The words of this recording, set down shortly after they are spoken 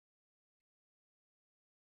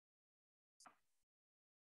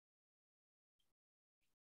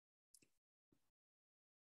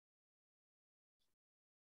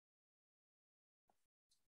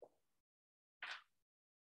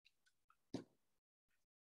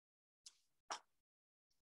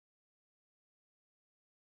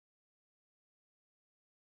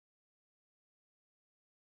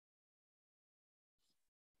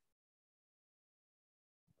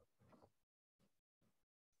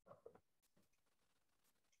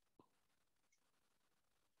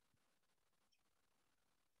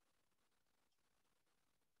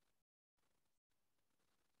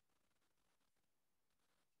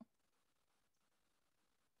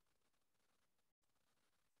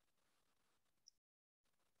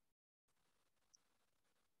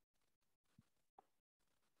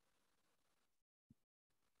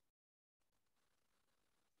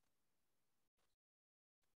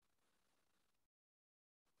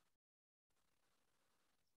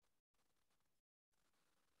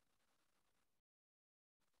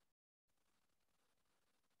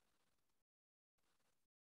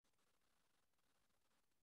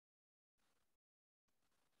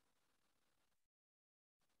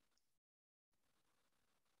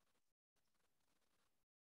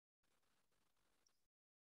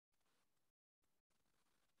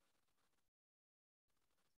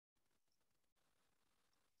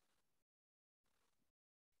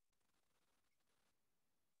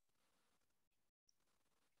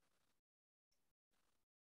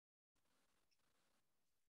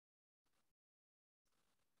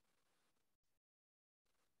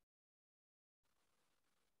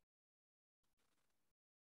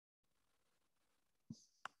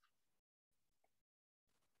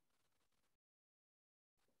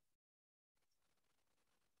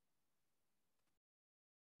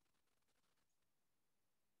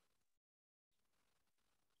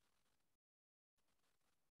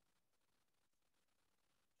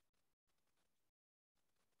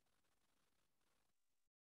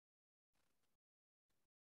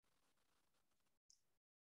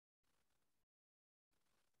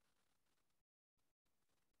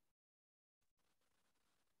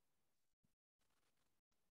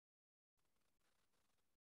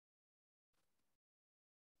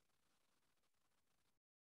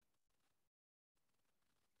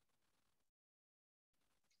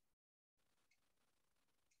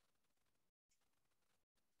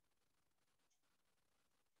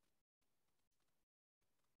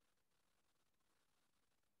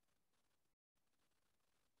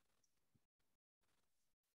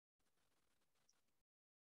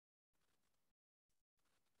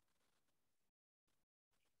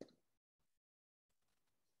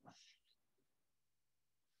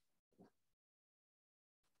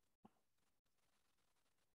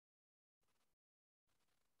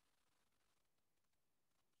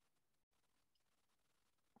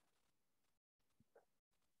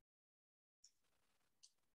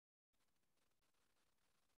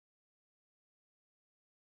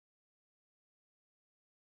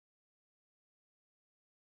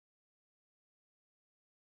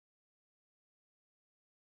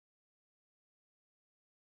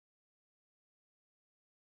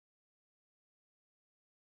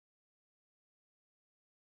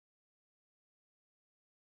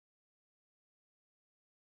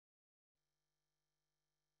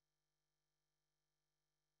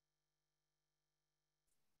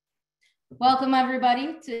Welcome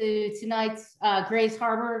everybody to tonight's Grays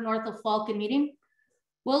Harbor North of Falcon meeting.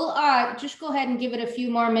 We'll just go ahead and give it a few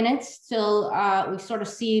more minutes till we sort of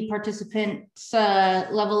see participants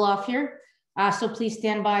level off here. So please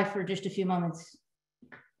stand by for just a few moments.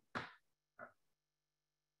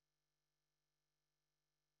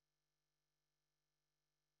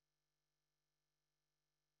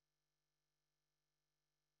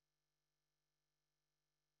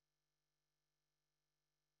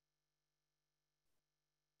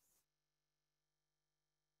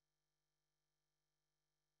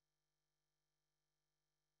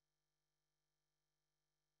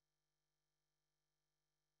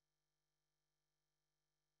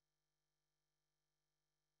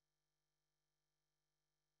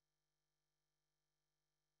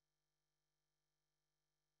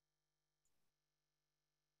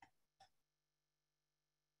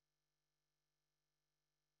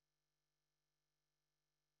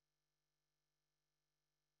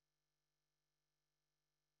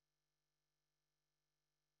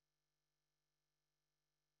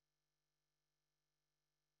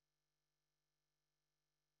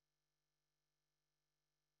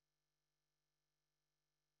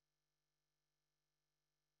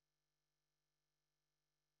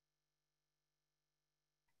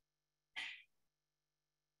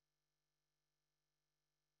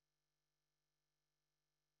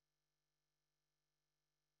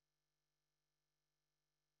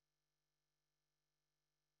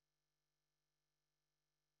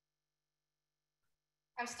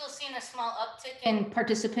 I'm still seeing a small uptick in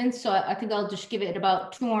participants, so I think I'll just give it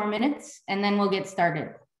about 2 more minutes and then we'll get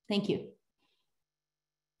started. Thank you.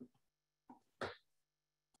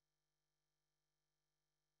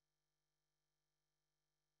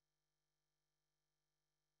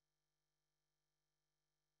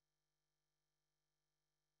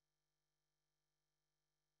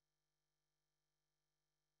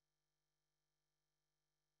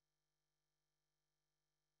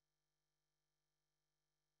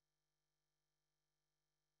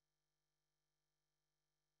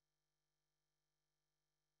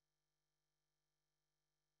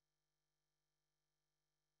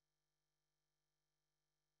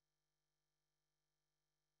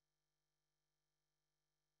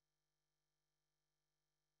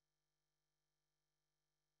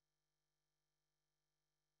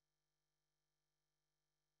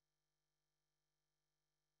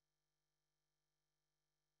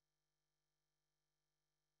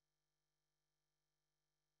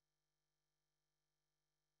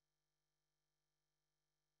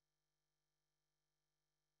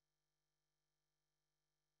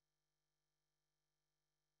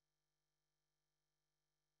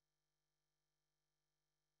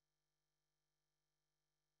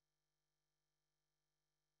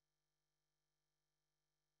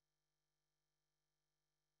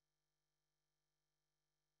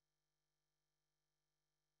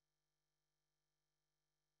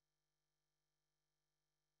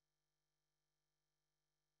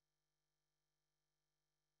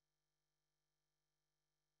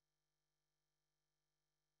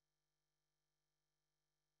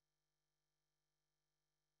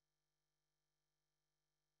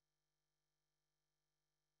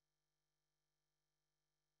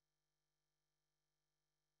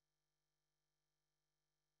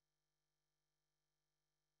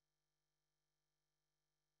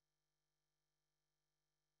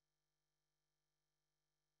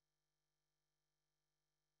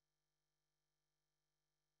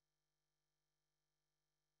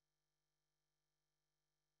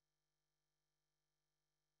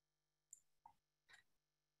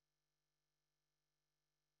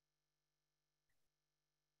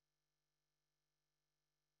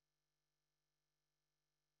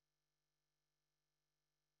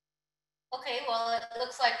 Okay, well, it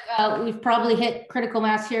looks like we've probably hit critical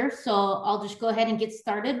mass here, so I'll just go ahead and get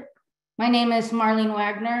started. My name is Marlene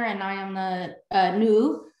Wagner, and I am the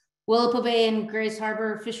new Willapa Bay and Grays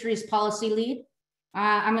Harbor Fisheries Policy Lead.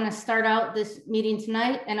 I'm going to start out this meeting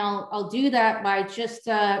tonight, and I'll do that by just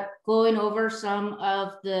going over some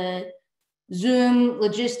of the Zoom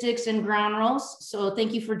logistics and ground rules. So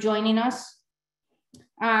thank you for joining us.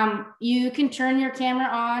 You can turn your camera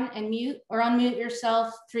on and mute or unmute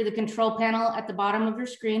yourself through the control panel at the bottom of your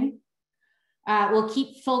screen. We'll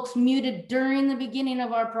keep folks muted during the beginning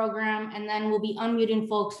of our program, and then we'll be unmuting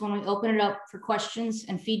folks when we open it up for questions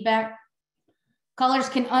and feedback. Callers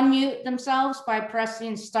can unmute themselves by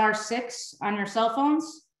pressing *6 on your cell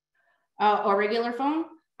phones or regular phone.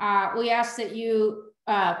 We ask that you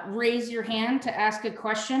raise your hand to ask a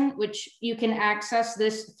question, which you can access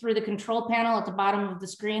this through the control panel at the bottom of the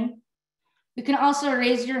screen. You can also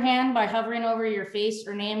raise your hand by hovering over your face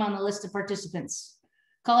or name on the list of participants.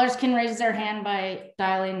 Callers can raise their hand by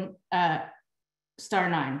dialing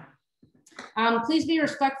 *9. Please be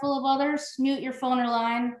respectful of others, mute your phone or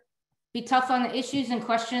line, be tough on the issues and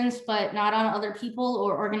questions, but not on other people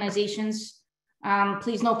or organizations.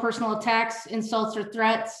 Please no personal attacks, insults, or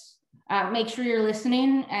threats. Make sure you're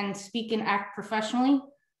listening and speak and act professionally,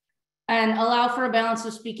 and allow for a balance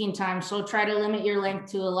of speaking time. So try to limit your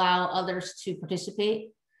length to allow others to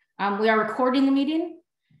participate. We are recording the meeting.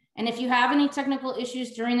 And if you have any technical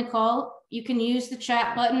issues during the call, you can use the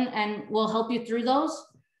chat button and we'll help you through those.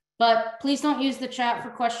 But please don't use the chat for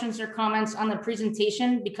questions or comments on the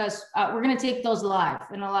presentation, because we're going to take those live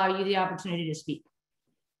and allow you the opportunity to speak.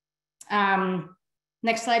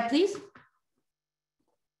 Next slide, please.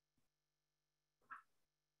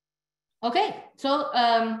 Okay, so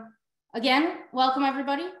again, welcome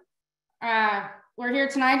everybody. We're here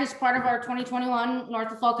tonight as part of our 2021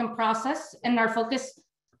 North of Falcon process, and our focus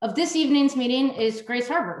of this evening's meeting is Grace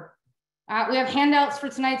Harbor. We have handouts for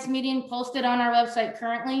tonight's meeting posted on our website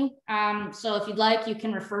currently. So if you'd like, you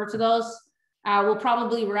can refer to those. We'll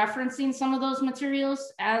probably be referencing some of those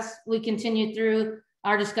materials as we continue through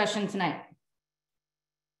our discussion tonight.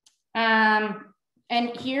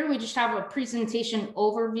 And here we just have a presentation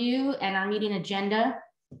overview and our meeting agenda.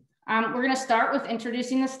 We're going to start with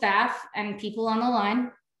introducing the staff and people on the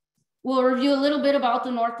line. We'll review a little bit about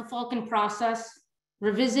the North of Falcon process,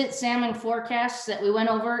 revisit salmon forecasts that we went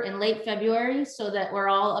over in late February so that we're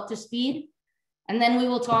all up to speed. And then we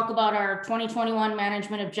will talk about our 2021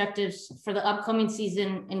 management objectives for the upcoming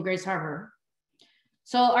season in Grace Harbor.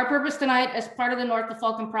 So our purpose tonight as part of the North of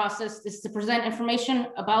Falcon process is to present information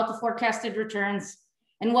about the forecasted returns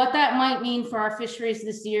and what that might mean for our fisheries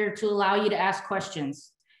this year to allow you to ask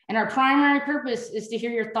questions. And our primary purpose is to hear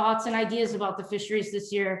your thoughts and ideas about the fisheries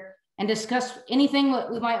this year and discuss anything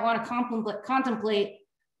that we might want to contemplate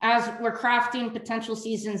as we're crafting potential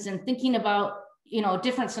seasons and thinking about,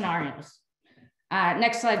 different scenarios.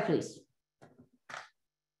 Next slide, please.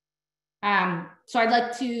 So I'd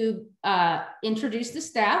like to introduce the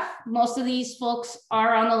staff. Most of these folks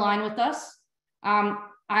are on the line with us. I'm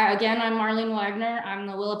Marlene Wagner. I'm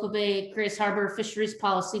the Willapa Bay Grace Harbor Fisheries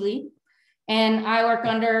Policy Lead. And I work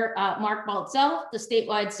under Mark Baltzel, the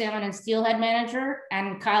statewide salmon and steelhead manager,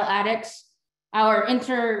 and Kyle Addix, our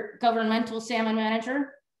intergovernmental salmon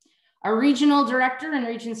manager. Our regional director in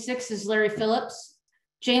Region 6 is Larry Phillips.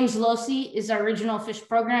 James Losey is our regional fish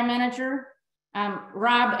program manager.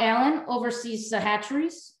 Rob Allen oversees the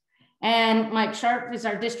hatcheries. And Mike Sharp is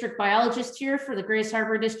our district biologist here for the Grace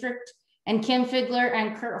Harbor District. And Kim Figler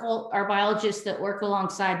and Kurt Holt are biologists that work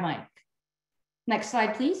alongside Mike. Next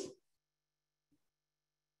slide, please.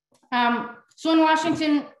 So in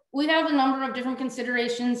Washington, we have a number of different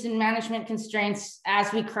considerations and management constraints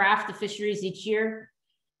as we craft the fisheries each year.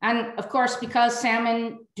 And of course, because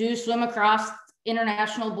salmon do swim across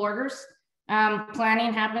international borders,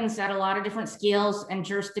 planning happens at a lot of different scales and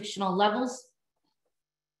jurisdictional levels.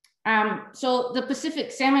 So the Pacific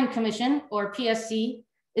Salmon Commission, or PSC,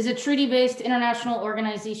 is a treaty-based international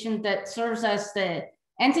organization that serves as the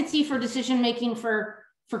entity for decision-making for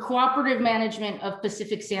cooperative management of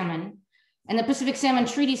Pacific salmon. And the Pacific Salmon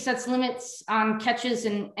Treaty sets limits on catches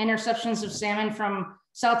and interceptions of salmon from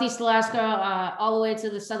Southeast Alaska all the way to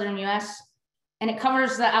the southern US. And it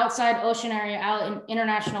covers the outside ocean area out in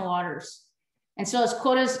international waters. And so as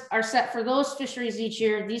quotas are set for those fisheries each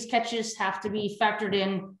year, these catches have to be factored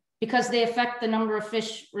in because they affect the number of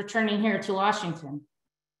fish returning here to Washington.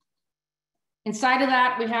 Inside of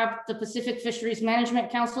that, we have the Pacific Fisheries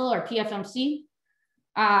Management Council, or PFMC,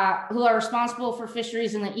 who are responsible for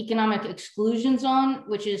fisheries in the economic exclusion zone,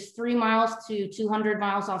 which is 3 miles to 200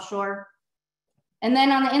 miles offshore. And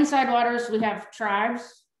then on the inside waters, we have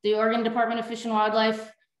tribes, the Oregon Department of Fish and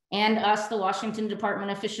Wildlife, and us, the Washington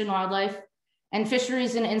Department of Fish and Wildlife. And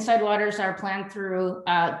fisheries in inside waters are planned through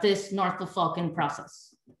this North of Falcon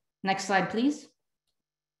process. Next slide, please.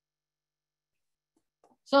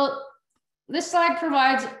 So this slide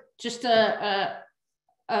provides just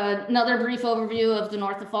another brief overview of the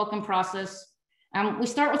North of Falcon process. We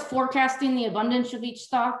start with forecasting the abundance of each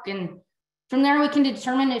stock, and from there we can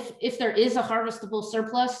determine if there is a harvestable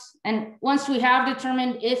surplus. And once we have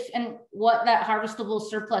determined if and what that harvestable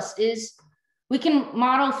surplus is, we can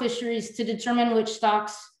model fisheries to determine which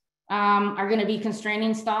stocks are going to be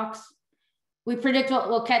constraining stocks. We predict what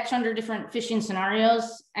we'll catch under different fishing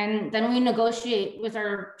scenarios, and then we negotiate with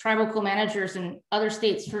our tribal co-managers and other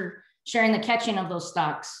states for sharing the catching of those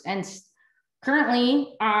stocks. And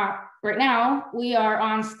Currently, right now, we are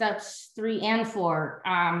on steps 3 and 4.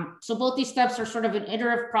 So both these steps are sort of an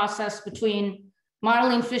iterative process between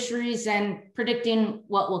modeling fisheries and predicting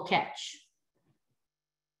what we'll catch.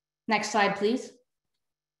 Next slide, please.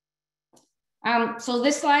 So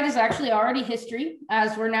this slide is actually already history,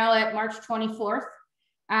 as we're now at March 24th.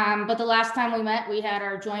 But the last time we met, we had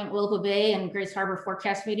our joint Willapa Bay and Grace Harbor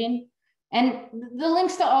forecast meeting. And the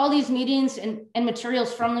links to all these meetings and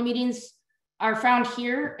materials from the meetings are found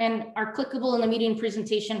here and are clickable in the meeting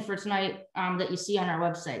presentation for tonight that you see on our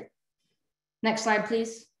website. Next slide,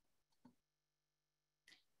 please.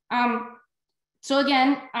 So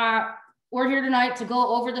again, we're here tonight to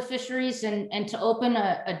go over the fisheries and to open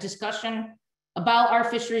a discussion about our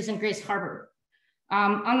fisheries in Grace Harbor.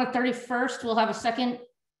 On the 31st, we'll have a second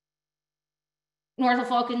North of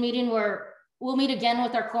Falcon meeting where we'll meet again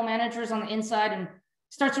with our co-managers on the inside and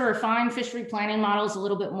start to refine fishery planning models a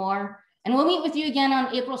little bit more. And we'll meet with you again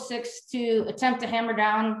on April 6th to attempt to hammer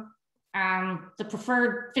down the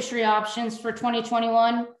preferred fishery options for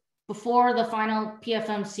 2021 before the final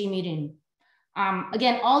PFMC meeting.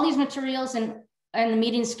 Again, all these materials and the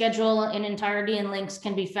meeting schedule in entirety and links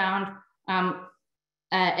can be found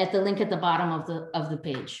at the link at the bottom of the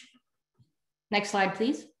page. Next slide,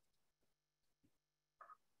 please.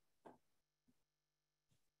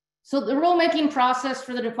 So the rulemaking process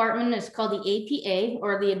for the department is called the APA,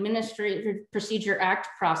 or the Administrative Procedure Act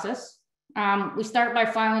process. We start by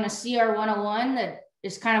filing a CR 101 that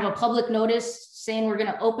is kind of a public notice saying we're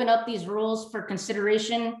going to open up these rules for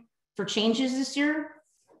consideration for changes this year.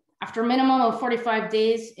 After a minimum of 45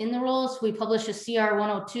 days in the rules, we publish a CR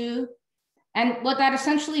 102. And what that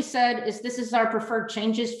essentially said is this is our preferred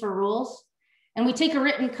changes for rules. And we take a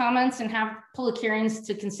written comments and have public hearings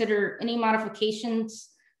to consider any modifications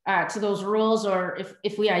to those rules, or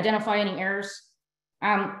if we identify any errors.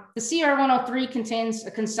 The CR 103 contains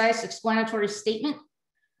a concise explanatory statement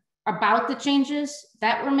about the changes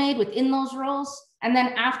that were made within those rules. And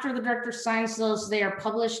then after the director signs those, they are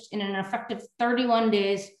published in an effective 31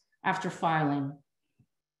 days after filing.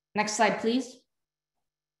 Next slide, please.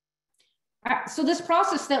 So this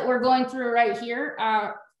process that we're going through right here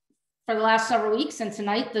for the last several weeks and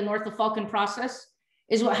tonight, the North of Falcon process,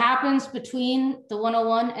 is what happens between the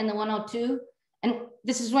 101 and the 102. And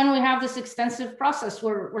this is when we have this extensive process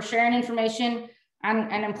where we're sharing information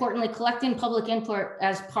and importantly, collecting public input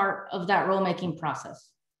as part of that rulemaking process.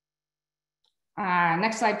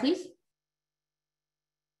 Next slide, please.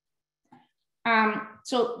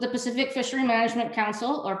 So the Pacific Fishery Management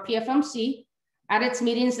Council, or PFMC, at its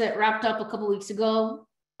meetings that wrapped up a couple weeks ago,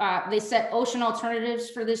 they set ocean alternatives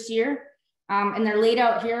for this year, and they're laid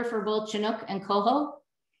out here for both Chinook and Coho.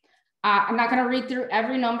 I'm not going to read through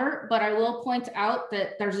every number, but I will point out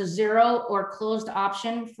that there's a 0 or closed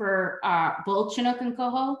option for both Chinook and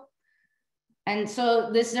Coho. And so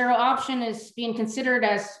this 0 option is being considered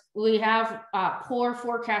as we have poor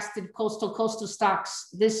forecasted coastal stocks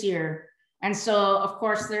this year. And so, of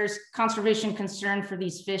course, there's conservation concern for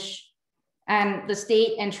these fish. And the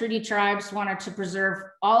state and treaty tribes wanted to preserve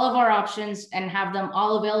all of our options and have them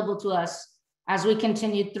all available to us as we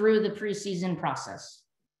continue through the pre-season process.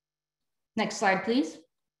 Next slide, please.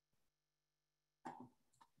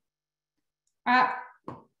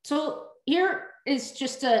 So here is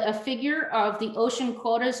just a figure of the ocean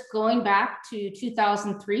quotas going back to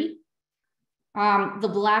 2003. The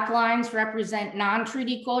black lines represent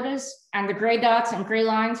non-treaty quotas, and the gray dots and gray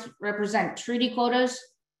lines represent treaty quotas,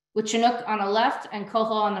 with Chinook on the left and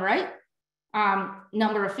Coho on the right,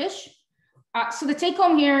 number of fish. So the take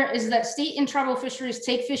home here is that state and tribal fisheries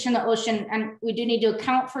take fish in the ocean, and we do need to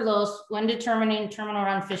account for those when determining terminal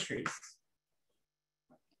run fisheries.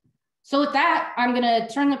 So with that, I'm going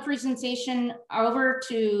to turn the presentation over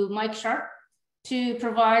to Mike Sharp to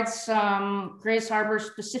provide some Grace Harbor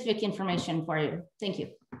specific information for you. Thank you.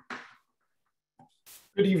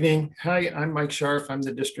 Good evening. Hi, I'm Mike Sharp. I'm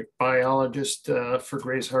the district biologist for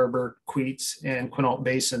Grace Harbor, Queets, and Quinault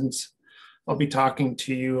Basins. I'll be talking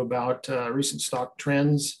to you about recent stock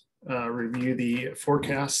trends, review the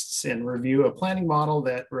forecasts, and review a planning model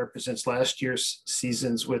that represents last year's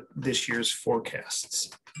seasons with this year's forecasts.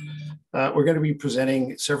 We're going to be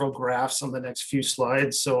presenting several graphs on the next few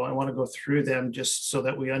slides, so I want to go through them just so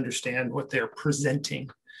that we understand what they're presenting.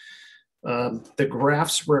 The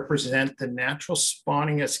graphs represent the natural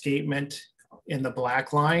spawning escapement in the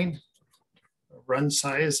black line, run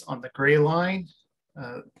size on the gray line.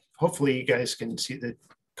 Hopefully you guys can see the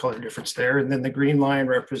color difference there. And then the green line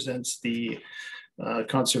represents the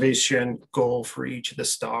conservation goal for each of the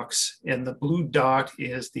stocks. And the blue dot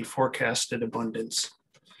is the forecasted abundance.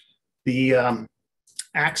 The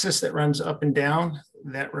axis that runs up and down,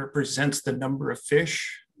 that represents the number of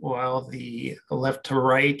fish, while the left to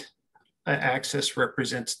right axis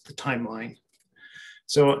represents the timeline.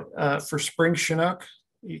 So for spring Chinook,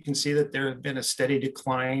 you can see that there has been a steady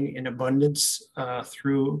decline in abundance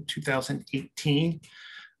through 2018.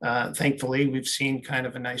 Thankfully, we've seen kind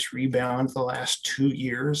of a nice rebound the last 2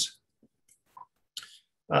 years.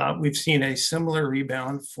 We've seen a similar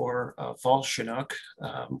rebound for fall Chinook.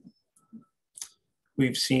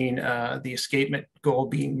 We've seen the escapement goal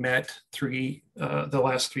being met the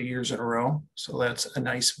last 3 years in a row. So that's a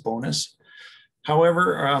nice bonus.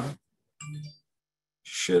 However,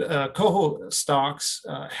 coho stocks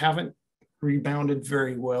haven't rebounded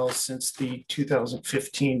very well since the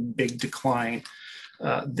 2015 big decline.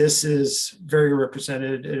 This is very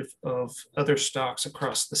representative of other stocks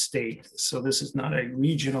across the state. So this is not a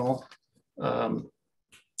regional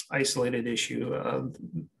isolated issue.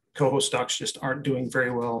 Coho stocks just aren't doing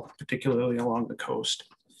very well, particularly along the coast.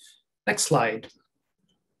 Next slide.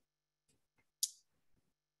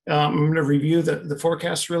 I'm going to review the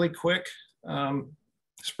forecast really quick.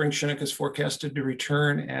 Spring Chinook is forecasted to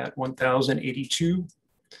return at 1,082.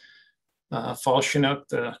 Fall Chinook,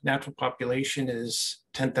 the natural population is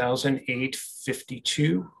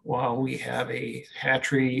 10,852, while we have a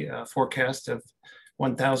hatchery forecast of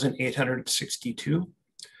 1,862.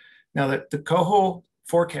 Now that the coho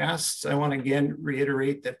forecasts, I want to again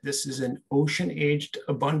reiterate that this is an ocean-aged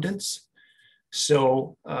abundance.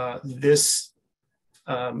 So this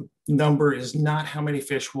number is not how many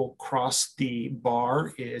fish will cross the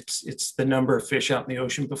bar. It's the number of fish out in the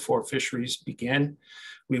ocean before fisheries begin.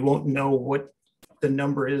 We won't know what the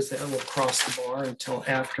number is that will cross the bar until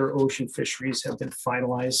after ocean fisheries have been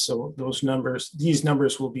finalized. So these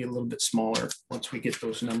numbers will be a little bit smaller once we get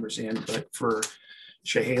those numbers in. But for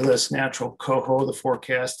Chehalis natural coho, the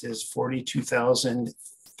forecast is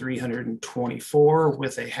 42,324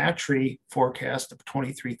 with a hatchery forecast of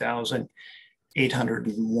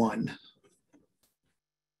 23,801.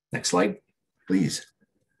 Next slide, please.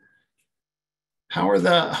 How are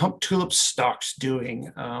the hump tulip stocks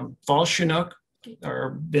doing? Fall Chinook are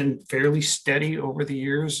been fairly steady over the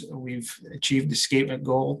years. We've achieved the escapement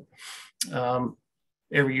goal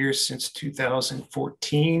every year since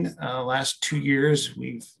 2014. Last 2 years,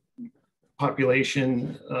 the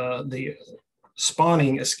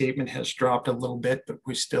spawning escapement has dropped a little bit, but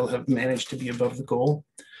we still have managed to be above the goal.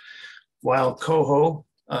 While coho,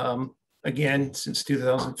 again, since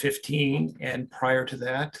 2015 and prior to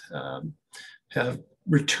that, have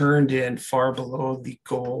returned in far below the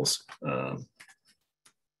goals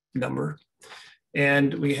number.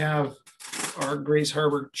 And we have our Grays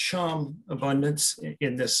Harbor chum abundance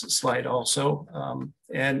in this slide also.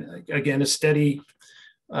 And again, a steady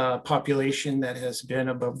population that has been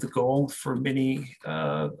above the goal for many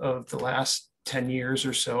of the last 10 years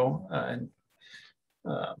or so.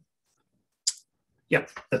 Yeah,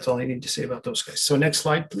 that's all I need to say about those guys. So next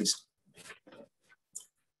slide, please.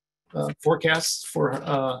 Forecasts for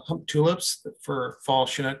hump tulips for fall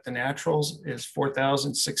Chinook, the naturals, is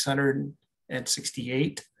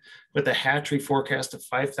 4,668 with a hatchery forecast of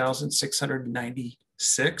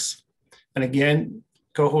 5,696. And again,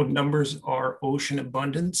 coho numbers are ocean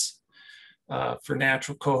abundance. For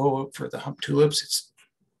natural coho, for the hump tulips, it's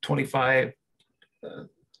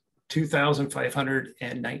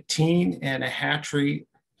 2,519 and a hatchery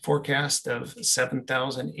forecast of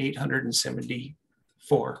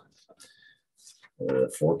 7,874.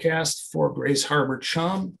 The forecast for Grays Harbor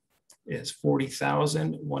chum is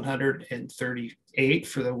 40,138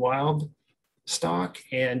 for the wild stock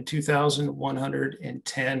and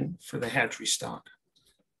 2,110 for the hatchery stock.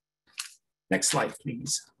 Next slide,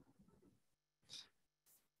 please.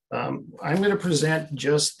 I'm going to present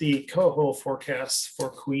just the coho forecasts for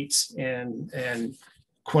Queets and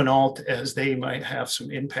Quinault, as they might have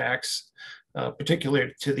some impacts,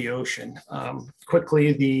 particularly to the ocean.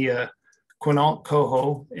 Quickly, the Quinault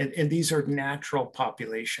coho, and these are natural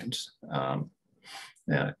populations.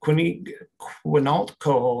 Quinault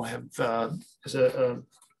coho as a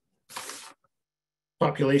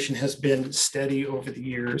population has been steady over the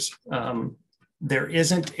years. There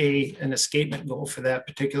isn't an escapement goal for that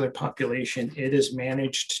particular population. It is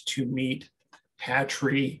managed to meet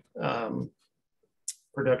hatchery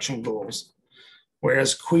production goals.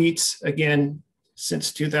 Whereas Queets, again,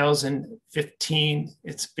 since 2015,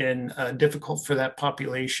 it's been difficult for that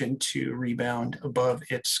population to rebound above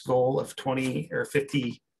its goal of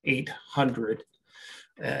 5,800.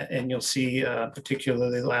 And you'll see,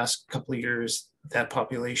 particularly the last couple of years, that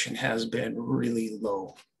population has been really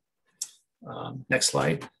low. Next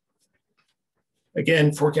slide.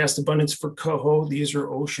 Again, forecast abundance for coho. These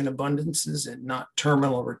are ocean abundances and not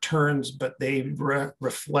terminal returns, but they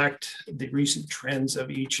reflect the recent trends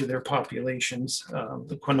of each of their populations.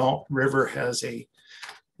 The Quinault River has a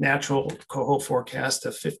natural coho forecast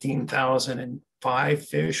of 15,005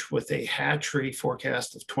 fish with a hatchery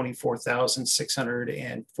forecast of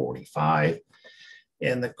 24,645.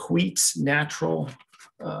 And the Queets natural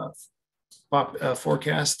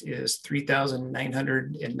forecast is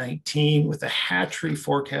 3,919 with a hatchery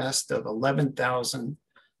forecast of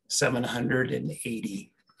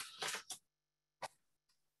 11,780.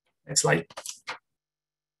 Next slide.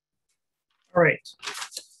 All right.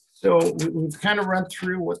 So we've kind of run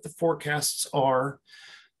through what the forecasts are,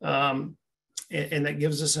 and that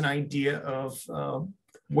gives us an idea of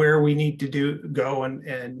where we need to go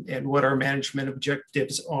and what our management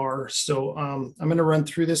objectives are. So I'm going to run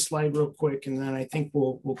through this slide real quick, and then I think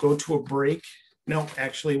we'll go to a break. No,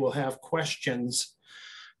 actually, we'll have questions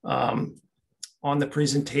on the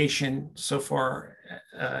presentation so far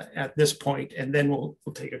at this point, and then we'll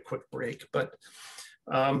take a quick break. But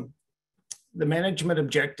the management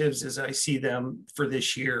objectives, as I see them for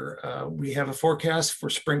this year, we have a forecast for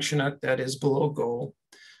spring Chinook that is below goal.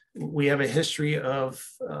 We have a history of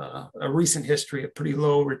a recent history of pretty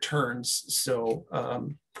low returns. So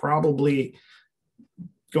probably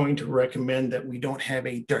going to recommend that we don't have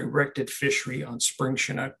a directed fishery on spring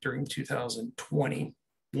Chinook during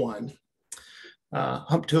 2021.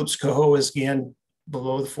 Hump tulips coho is again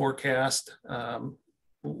below the forecast.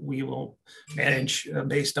 We will manage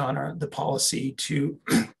based on the policy to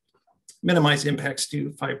minimize impacts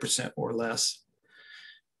to 5% or less.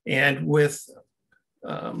 And with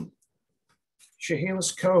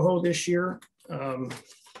Chehalis coho this year,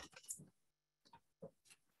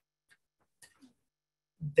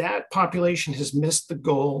 that population has missed the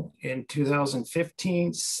goal in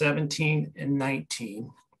 2015, 17, and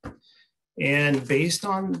 19. And based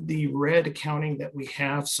on the red accounting that we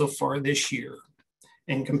have so far this year,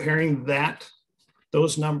 and comparing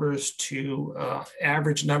those numbers to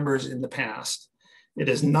average numbers in the past, it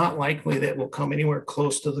is not likely that we'll come anywhere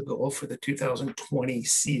close to the goal for the 2020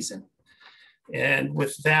 season. And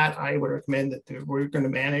with that, I would recommend that we're going to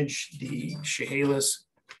manage the Chehalis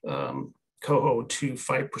coho to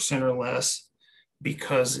 5% or less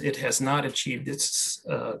because it has not achieved its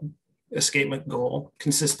escapement goal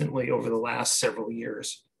consistently over the last several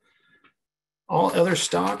years. All other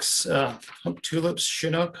stocks, hump tulips,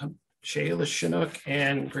 Chinook, Chehalis Chinook,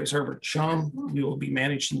 and Grays Harbor chum, we will be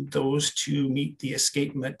managing those to meet the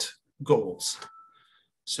escapement goals.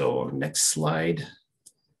 So next slide.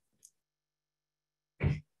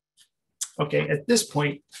 Okay, at this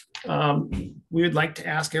point, we would like to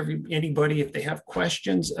ask anybody if they have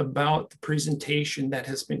questions about the presentation that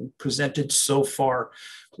has been presented so far.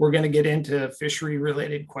 We're going to get into fishery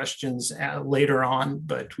related questions later on,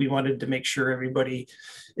 but we wanted to make sure everybody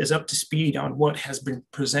is up to speed on what has been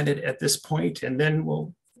presented at this point, and then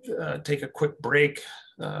we'll take a quick break,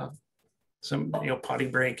 some potty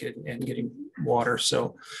break and getting water.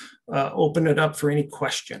 So open it up for any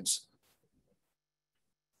questions.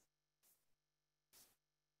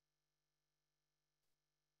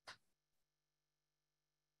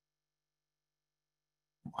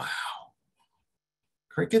 Wow.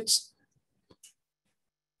 Crickets?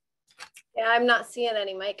 Yeah, I'm not seeing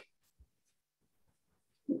any, Mike.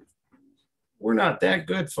 We're not that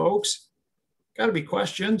good, folks. Got to be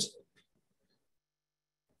questions.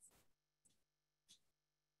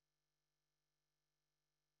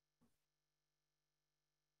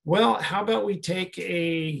 Well, how about we take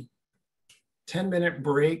a 10-minute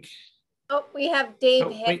break? Oh, we have Dave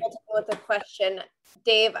Hamilton with a question.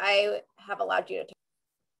 Dave, I have allowed you to talk.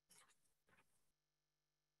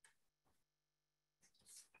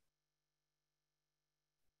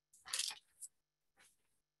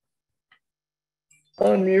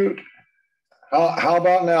 Unmute. How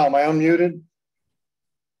about now? Am I unmuted?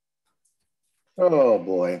 Oh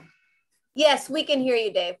boy. Yes, we can hear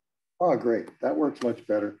you, Dave. Oh, great. That works much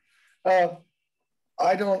better. I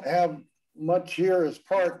don't have much here as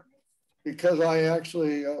part because I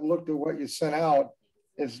actually looked at what you sent out.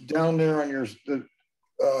 It's down there on your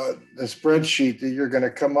the spreadsheet that you're going to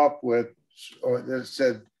come up with, or that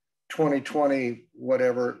said 2020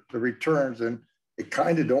 whatever the returns, and it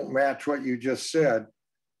kind of don't match what you just said.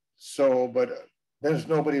 So, but since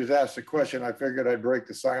nobody's asked the question, I figured I'd break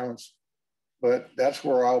the silence. But that's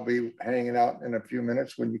where I'll be hanging out in a few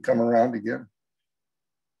minutes when you come around again.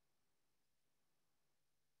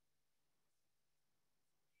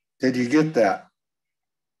 Did you get that?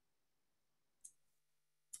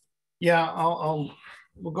 Yeah,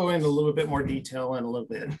 we'll go into a little bit more detail in a little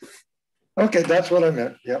bit. Okay, that's what I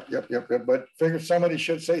meant. Yep. But figured somebody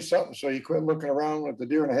should say something so you quit looking around with the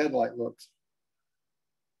deer in the headlight looks.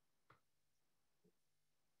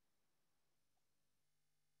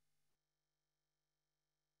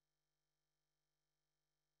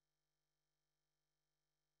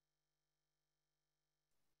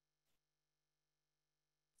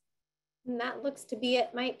 And that looks to be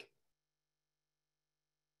it, Mike.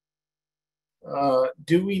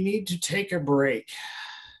 Do we need to take a break?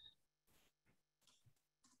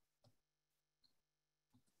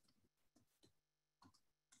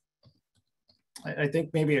 I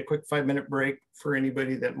think maybe a quick 5-minute break for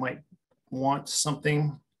anybody that might want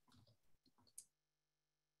something.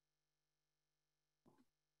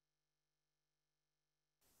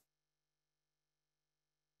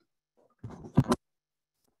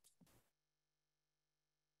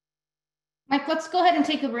 Mike, let's go ahead and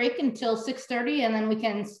take a break until 6:30 and then we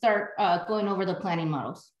can start going over the planning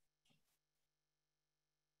models.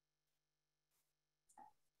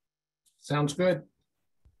 Sounds good.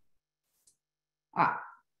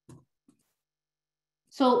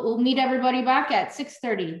 So we'll meet everybody back at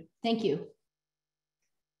 6:30. Thank you.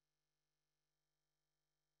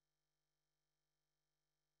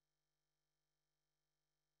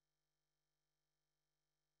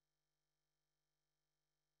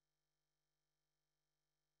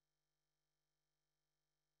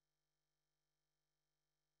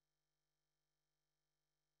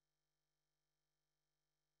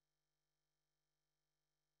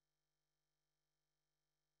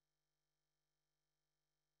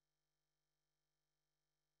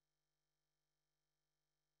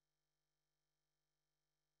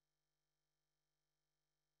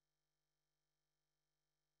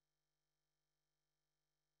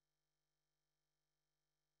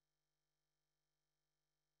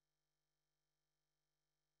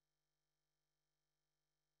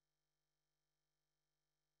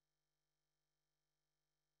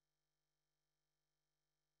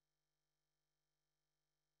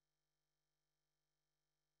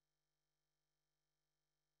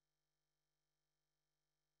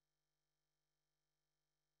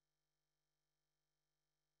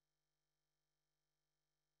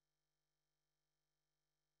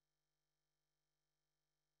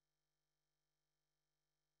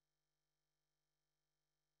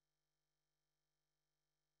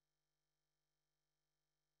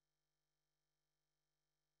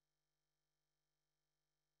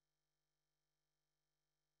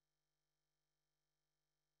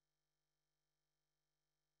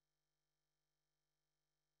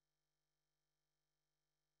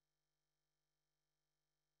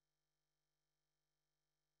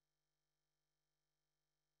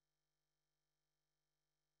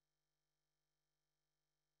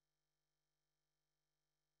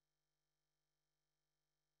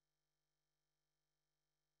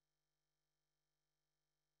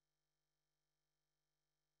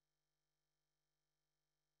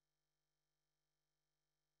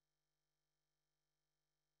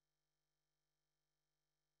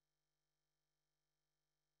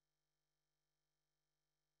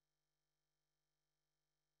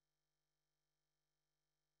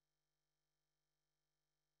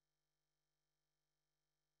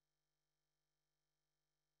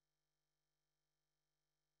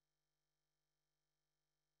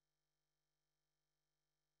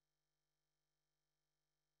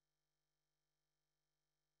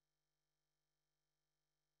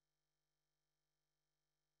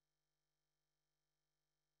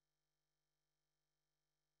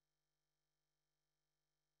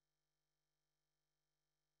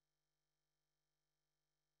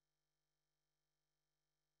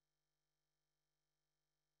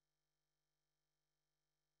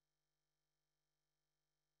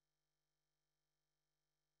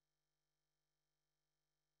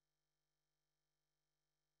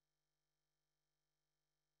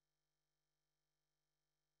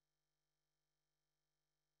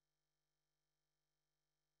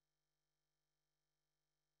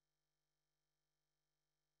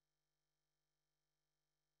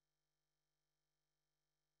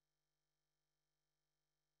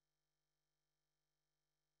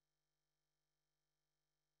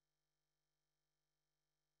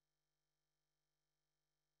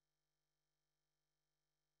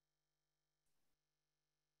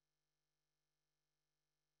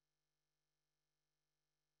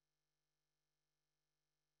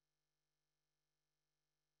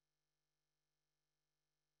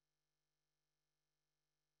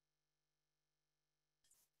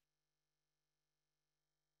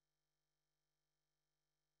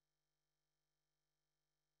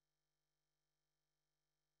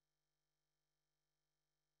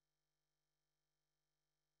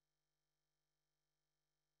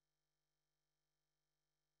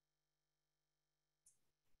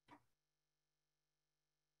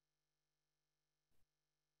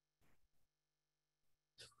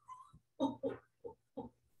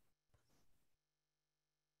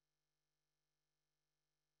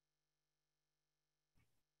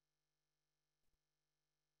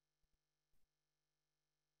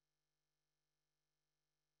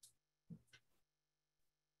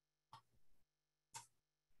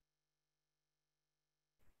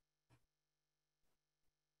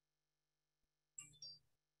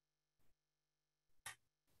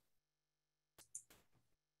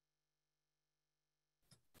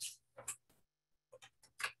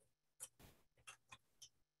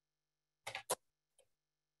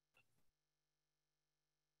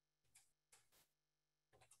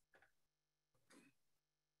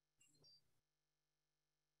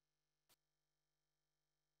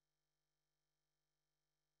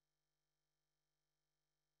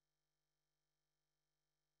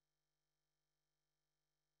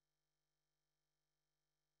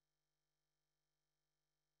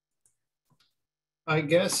 I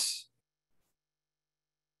guess,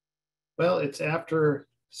 well, it's after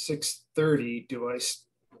 6:30.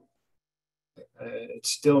 It's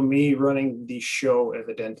still me running the show,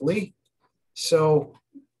 evidently. So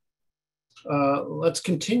let's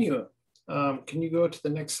continue. Can you go to the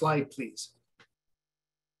next slide, please?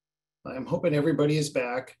 I'm hoping everybody is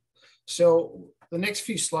back. So the next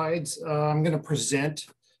few slides, I'm going to present.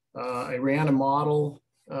 I ran a model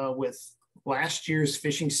with last year's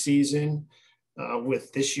fishing season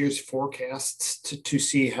with this year's forecasts to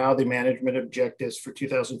see how the management objectives for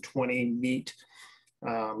 2020 meet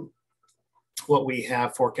what we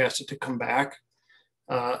have forecasted to come back.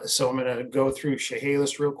 So I'm going to go through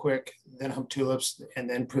Chehalis real quick, then hump tulips, and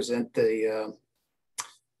then present the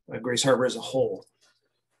Grace Harbor as a whole.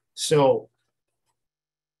 So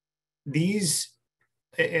these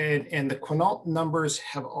and the Quinault numbers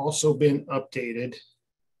have also been updated.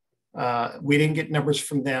 We didn't get numbers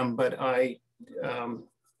from them, but I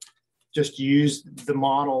just used the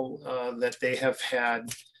model that they have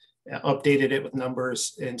had, updated it with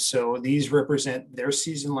numbers. And so these represent their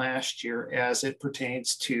season last year as it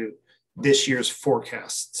pertains to this year's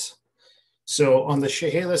forecasts. So on the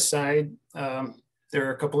Chehalis side, there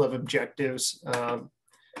are a couple of objectives.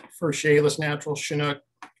 For Chehalis Natural Chinook,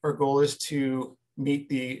 our goal is to meet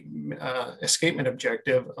the escapement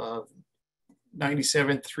objective of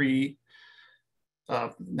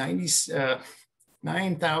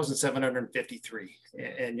 9,753.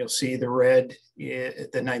 And you'll see the red,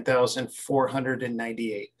 the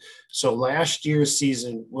 9,498. So last year's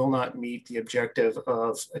season will not meet the objective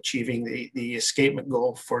of achieving the escapement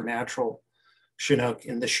goal for natural Chinook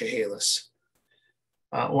in the Chehalis.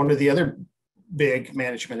 One of the other big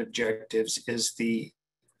management objectives is the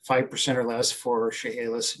 5% or less for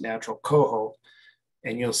Chehalis natural coho.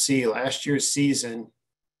 And you'll see last year's season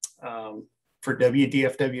for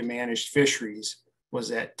WDFW managed fisheries was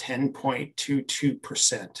at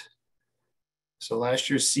 10.22%. So last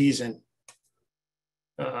year's season,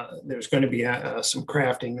 there's going to be some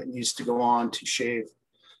crafting that needs to go on to shave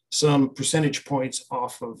some percentage points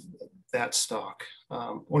off of that stock.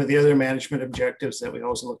 One of the other management objectives that we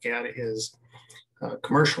always look at is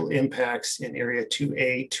commercial impacts in area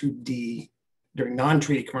 2A, 2D during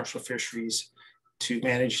non-treaty commercial fisheries, to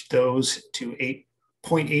manage those to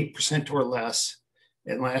 8.8% or less.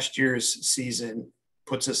 And last year's season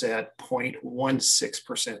puts us at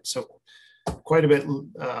 0.16%. So quite a bit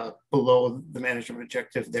below the management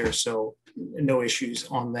objective there. So no issues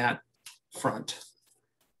on that front.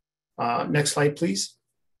 Next slide, please.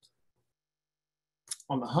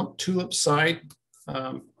 On the hump tulip side,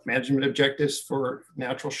 management objectives for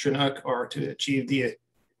natural Chinook are to achieve the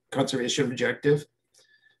conservation objective.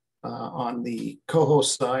 On the coho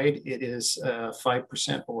side, it is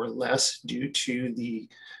 5% or less due to the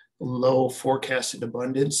low forecasted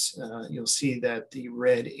abundance. You'll see that the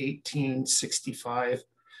red 1865,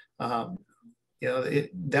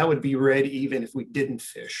 that would be red even if we didn't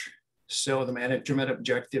fish. So the management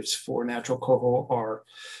objectives for natural coho are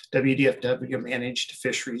WDFW managed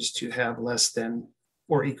fisheries to have less than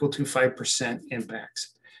or equal to 5%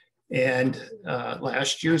 impacts. And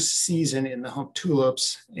last year's season in the hump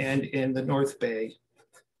tulips and in the North Bay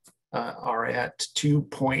are at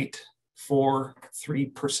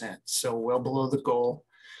 2.43%, so well below the goal.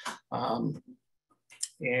 And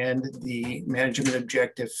the management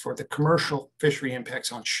objective for the commercial fishery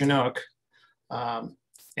impacts on Chinook,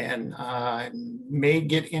 and I may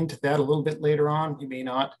get into that a little bit later on, you may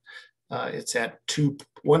not. It's at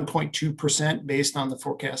 1.2% based on the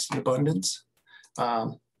forecasted abundance.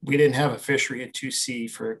 We didn't have a fishery at 2C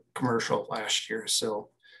for commercial last year, so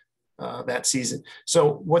that season.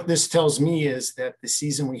 So what this tells me is that the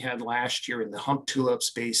season we had last year in the hump tulips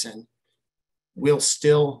basin will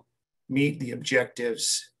still meet the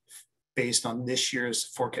objectives based on this year's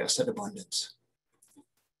forecasted abundance.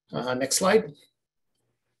 Next slide.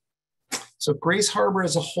 So Grace Harbor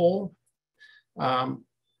as a whole,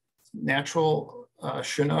 natural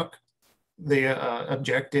Chinook, the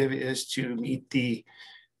objective is to meet the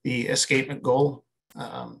escapement goal.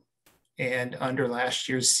 And under last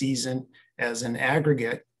year's season, as an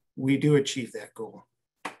aggregate, we do achieve that goal.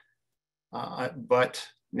 But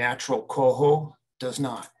natural coho does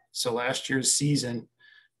not. So last year's season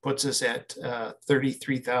puts us at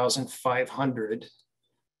 33,500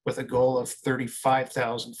 with a goal of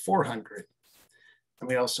 35,400. And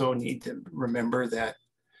we also need to remember that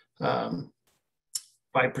 5%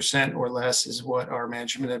 or less is what our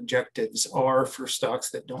management objectives are for stocks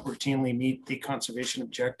that don't routinely meet the conservation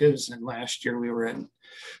objectives. And last year we were in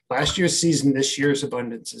last year's season, this year's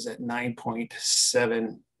abundance is at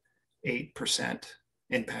 9.78%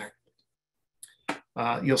 impact.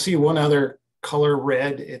 You'll see one other color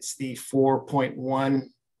red. It's the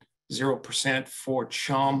 4.10% for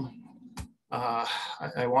chum.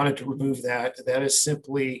 I wanted to remove that. That is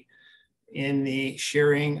simply in the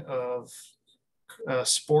sharing of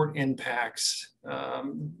sport impacts.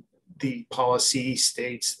 The policy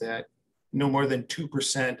states that no more than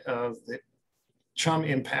 2% of the chum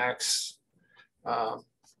impacts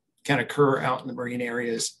can occur out in the marine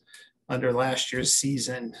areas. Under last year's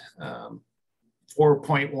season,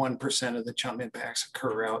 4.1% of the chum impacts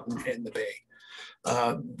occur out in the bay.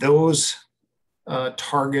 Those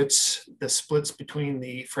targets, the splits between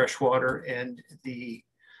the freshwater and the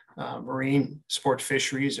marine sport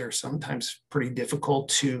fisheries are sometimes pretty difficult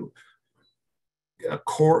to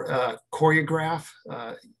choreograph.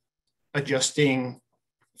 Adjusting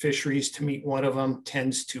fisheries to meet one of them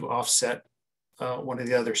tends to offset one of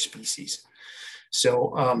the other species.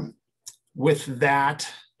 So with that,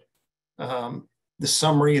 the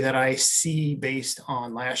summary that I see based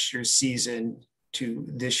on last year's season to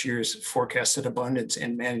this year's forecasted abundance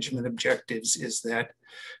and management objectives is that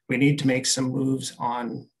we need to make some moves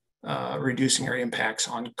on reducing our impacts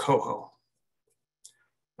on coho.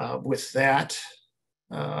 With that,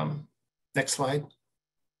 next slide.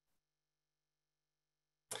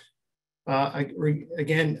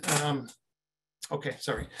 Okay,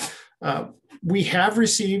 sorry. We have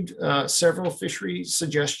received several fishery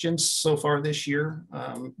suggestions so far this year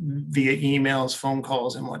via emails, phone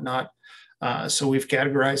calls, and whatnot. So we've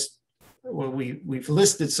categorized, well, we've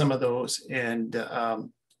listed some of those, and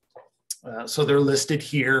so they're listed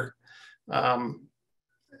here.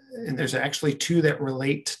 And there's actually two that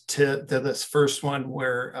relate to this first one,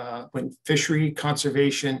 where when fishery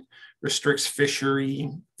conservation restricts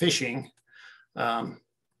fishing,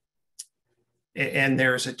 and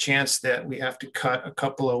there's a chance that we have to cut a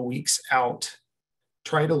couple of weeks out,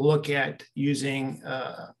 try to look at using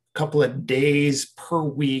a couple of days per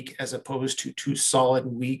week as opposed to 2 solid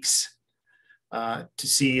weeks to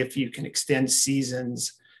see if you can extend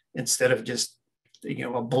seasons instead of just, you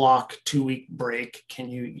know, a block 2-week break. Can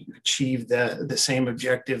you achieve the same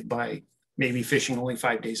objective by maybe fishing only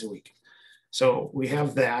 5 days a week? So we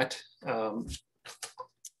have that.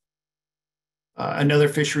 Another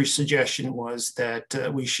fishery suggestion was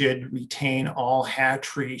that we should retain all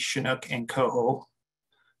hatchery, Chinook, and coho,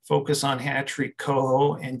 focus on hatchery,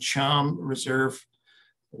 coho, and chum, reserve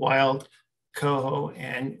wild coho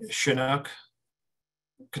and Chinook,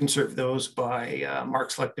 conserve those by mark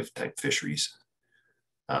selective type fisheries.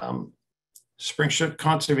 Spring Chinook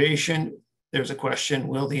conservation, there's a question,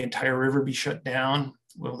 will the entire river be shut down?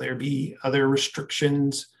 Will there be other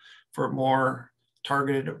restrictions for a more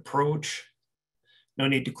targeted approach? No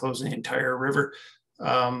need to close the entire river.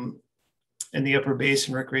 And the upper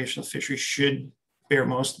basin recreational fisheries should bear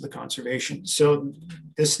most of the conservation. So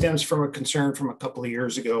this stems from a concern from a couple of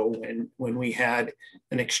years ago when we had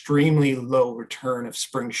an extremely low return of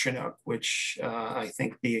spring Chinook, which I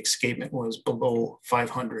think the escapement was below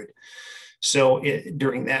 500. So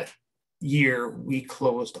during that year, we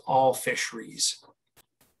closed all fisheries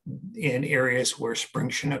in areas where spring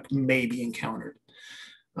Chinook may be encountered.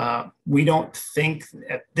 We don't think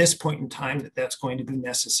at this point in time that that's going to be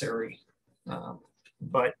necessary,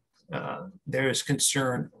 but there's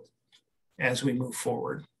concern as we move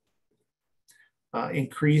forward.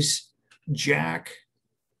 Increase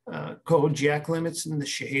coho jack limits in the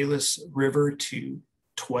Chehalis River to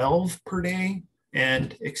 12 per day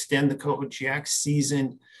and extend the coho jack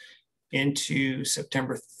season into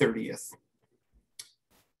September 30th.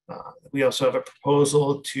 We also have a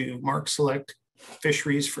proposal to mark select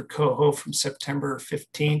fisheries for coho from September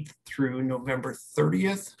 15th through November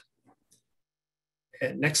 30th.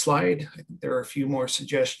 And next slide, there are a few more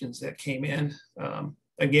suggestions that came in.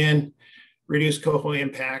 Again, reduce coho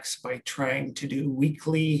impacts by trying to do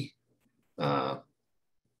weekly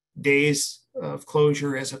days of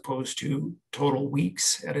closure as opposed to total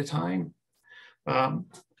weeks at a time.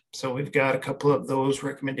 So we've got a couple of those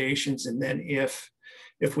recommendations. And then if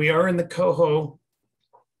we are in the coho,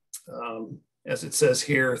 as it says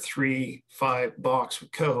here, 3-5 box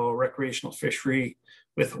with coho, recreational fishery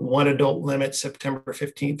with 1 adult limit, September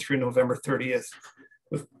 15th through November 30th,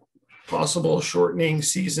 with possible shortening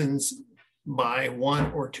seasons by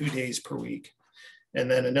 1 or 2 days per week.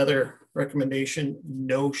 And then another recommendation,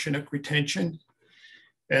 no Chinook retention.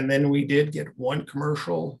 And then we did get 1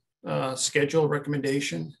 commercial schedule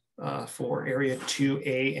recommendation for area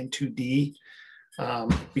 2A and 2D,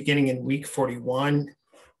 beginning in week 41.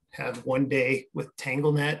 Have 1 day with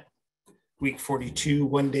tangle net, week 42,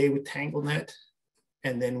 1 day with tangle net,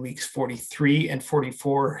 and then weeks 43 and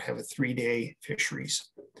 44 have a 3-day fisheries.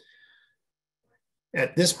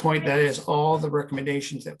 At this point, that is all the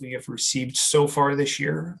recommendations that we have received so far this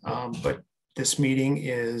year. But this meeting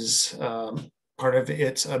is part of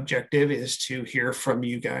its objective is to hear from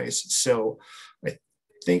you guys. So I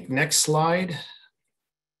think next slide.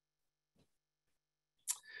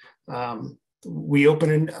 We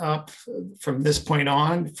open it up from this point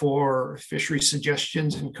on for fishery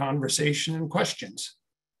suggestions and conversation and questions.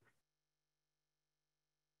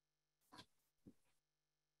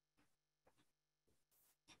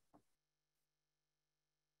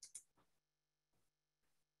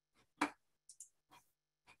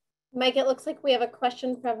 Mike, it looks like we have a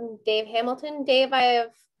question from Dave Hamilton. Dave, I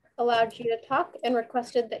have allowed you to talk and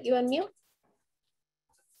requested that you unmute.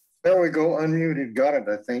 There we go, unmuted, got it,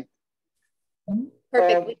 I think.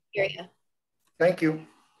 Perfect, we hear you. Thank you.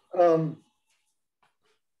 I'm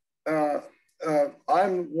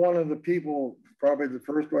one of the people, probably the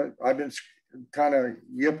first one, I've been kind of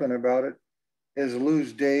yipping about it, is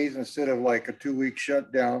lose days instead of like a 2-week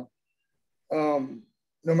shutdown. No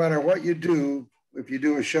matter what you do, if you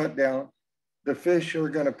do a shutdown, the fish are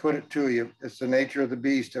going to put it to you. It's the nature of the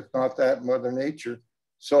beast, if not that, Mother Nature.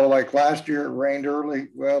 So like last year, it rained early.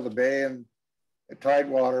 Well, the bay and the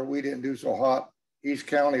tidewater, we didn't do so hot. East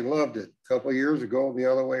County loved it. A couple of years ago, the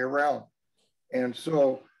other way around. And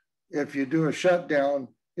so if you do a shutdown,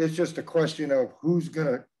 it's just a question of who's going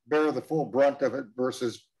to bear the full brunt of it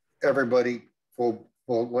versus everybody full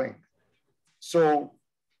length. So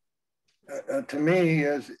to me,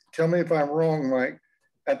 tell me if I'm wrong, Mike,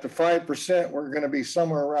 at the 5%, we're going to be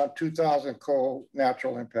somewhere around 2,000 coho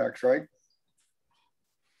natural impacts, right?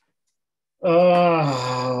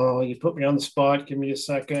 You put me on the spot. Give me a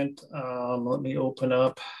second. Let me open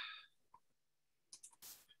up.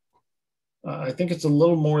 I think it's a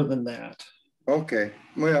little more than that. Okay.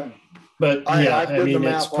 Well, but yeah, I mean,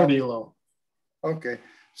 it's pretty low. Okay.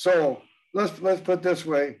 So let's put it this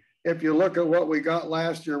way. If you look at what we got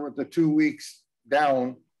last year with the 2 weeks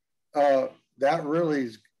down, that really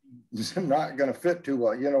is not going to fit too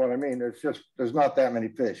well. You know what I mean? It's just, there's not that many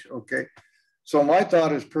fish. Okay. So my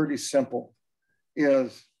thought is pretty simple,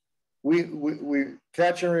 is we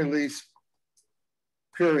catch and release,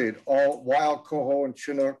 period, all wild coho and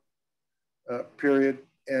Chinook, period.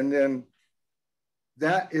 And then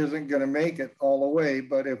that isn't going to make it all the way.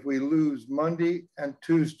 But if we lose Monday and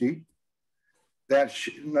Tuesday, that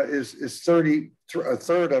is 30, a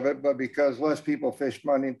third of it, but because less people fish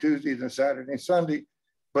Monday and Tuesday than Saturday and Sunday,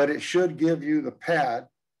 but it should give you the pad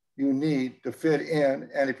you need to fit in.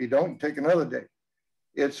 And if you don't, take another day.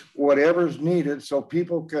 It's whatever's needed so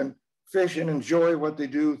people can fish and enjoy what they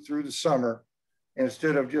do through the summer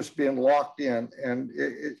instead of just being locked in. And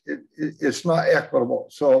it's not equitable.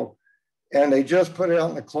 So, and they just put it out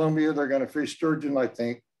in the Columbia. They're going to fish sturgeon, I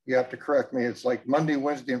think. You have to correct me. It's like Monday,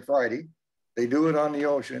 Wednesday, and Friday. They do it on the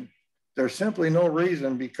ocean. There's simply no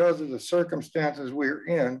reason, because of the circumstances we're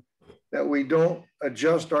in, that we don't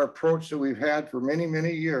adjust our approach that we've had for many,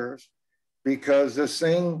 many years, because this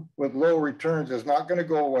thing with low returns is not going to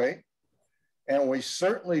go away. And we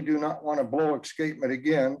certainly do not want to blow escapement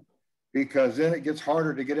again, because then it gets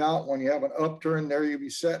harder to get out. When you have an upturn there, you'll be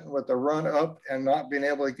setting with the run up and not being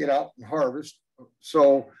able to get out and harvest.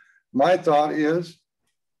 So my thought is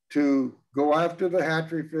to go after the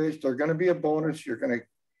hatchery fish. They're going to be a bonus. You're going to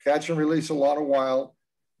catch and release a lot of wild.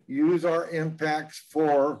 Use our impacts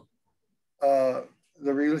for the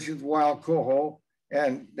release of wild coho,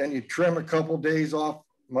 and then you trim a couple of days off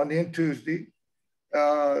Monday and Tuesday.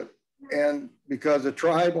 And because the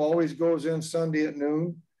tribe always goes in Sunday at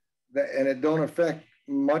noon, and it don't affect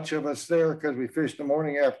much of us there because we fish the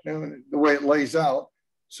morning, afternoon, the way it lays out.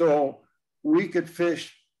 So we could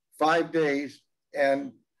fish 5 days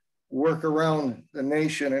and work around the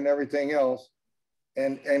nation and everything else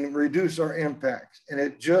and reduce our impacts. And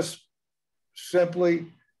it just simply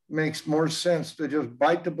makes more sense to just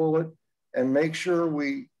bite the bullet and make sure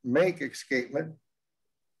we make escapement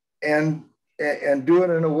and do it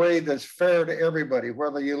in a way that's fair to everybody,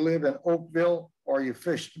 whether you live in Oakville or you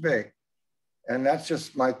fish the bay. And that's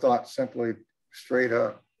just my thought, simply straight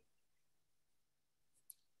up.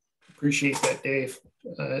 Appreciate that, Dave.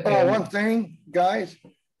 One thing, guys,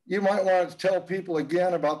 you might want to tell people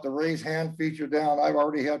again about the raise hand feature down. I've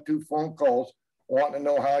already had 2 phone calls wanting to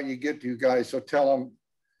know how you get to you guys. So tell them,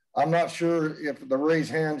 I'm not sure if the raise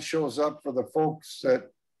hand shows up for the folks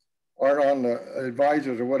that aren't on the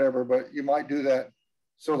advisors or whatever, but you might do that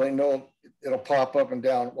so they know it'll pop up and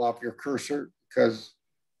down off your cursor, because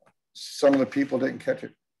some of the people didn't catch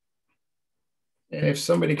it. And if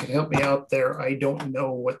somebody could help me out there, I don't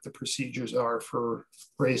know what the procedures are for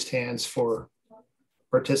raised hands for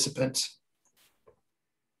participants.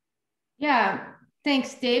 Yeah,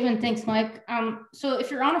 Thanks, Dave, and thanks, Mike. So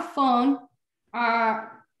if you're on a phone,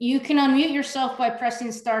 you can unmute yourself by pressing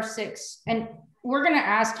 *6. And we're going to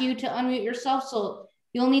ask you to unmute yourself. So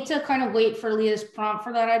you'll need to kind of wait for Leah's prompt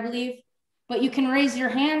for that, I believe. But you can raise your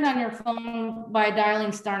hand on your phone by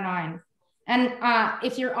dialing *9. And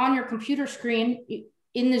if you're on your computer screen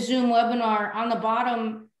in the Zoom webinar, on the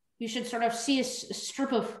bottom, you should sort of see a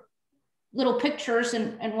strip of little pictures.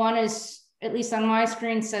 And one is, at least on my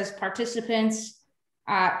screen, says participants,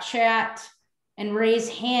 chat, and raise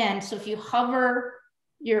hand. So if you hover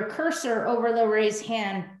your cursor over the raise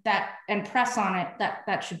hand and press on it,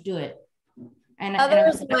 that should do it. And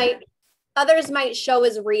others might show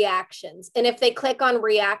as reactions. And if they click on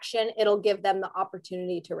reaction, it'll give them the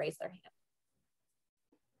opportunity to raise their hand.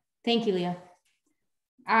 Thank you, Leah.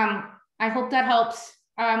 I hope that helps.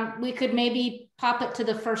 We could maybe pop it to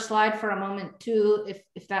the first slide for a moment too,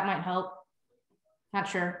 if that might help. Not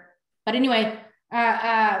sure. But anyway,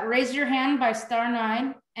 raise your hand by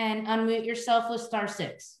 *9 and unmute yourself with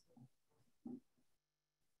 *6.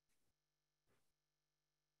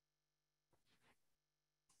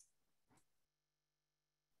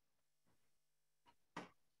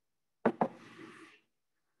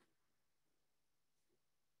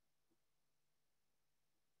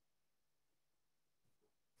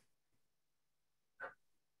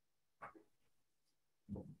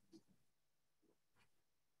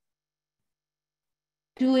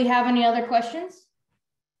 Do we have any other questions?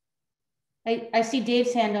 I see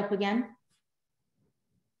Dave's hand up again.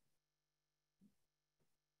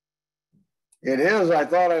 It is. I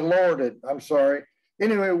thought I lowered it. I'm sorry.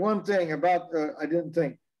 Anyway, one thing about, I didn't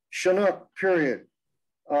think, Chinook, period.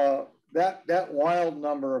 That wild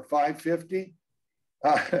number of 550,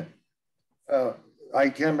 I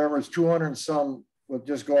can't remember, it's 200 and some, with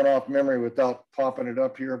just going off memory without popping it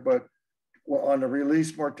up here, but on the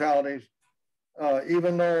release mortalities,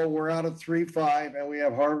 even though we're out of 3.5 and we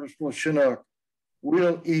have harvestable Chinook,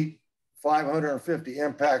 we'll eat 550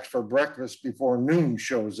 impacts for breakfast before noon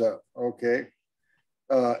shows up, okay?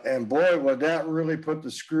 And boy, would that really put the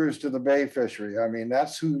screws to the bay fishery. I mean,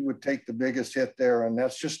 that's who would take the biggest hit there, and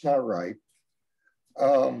that's just not right.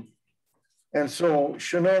 And so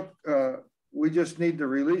Chinook, we just need to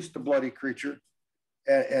release the bloody creature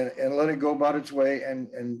and let it go about its way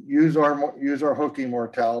and use our hooking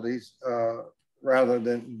mortalities rather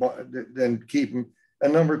than keep them.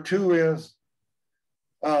 And number two is,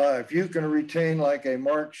 if you can retain like a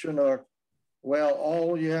marked Chinook, well,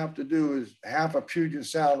 all you have to do is half a Puget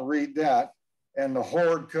Sound read that, and the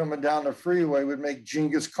horde coming down the freeway would make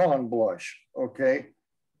Genghis Khan blush, okay?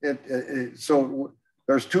 So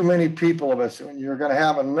there's too many people of us, and you're gonna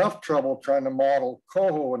have enough trouble trying to model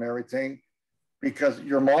coho and everything because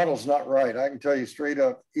your model's not right. I can tell you straight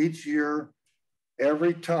up, each year,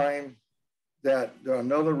 every time that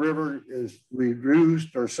another river is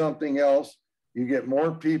reduced or something else, you get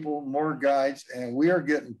more people, more guides, and we are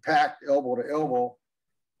getting packed elbow to elbow,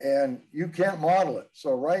 and you can't model it.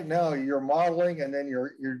 So right now you're modeling, and then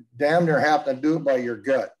you're damn near have to do it by your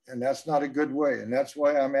gut, and that's not a good way. And that's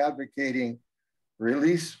why I'm advocating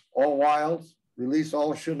release all wilds, release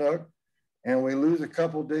all Chinook, and we lose a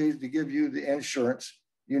couple days to give you the insurance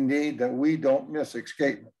you need that we don't miss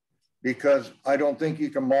escapement, because I don't think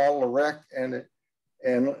you can model a wreck, and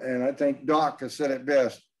I think Doc has said it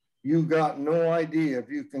best. You got no idea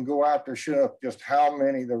if you can go after Chinook just how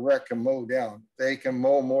many the wreck can mow down. They can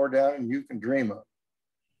mow more down than you can dream of.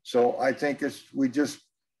 So I think we just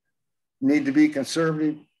need to be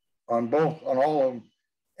conservative on all of them,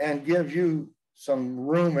 and give you some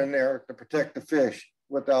room in there to protect the fish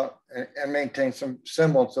and maintain some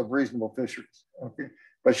semblance of reasonable fisheries. Okay,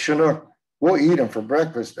 but Chinook, we'll eat them for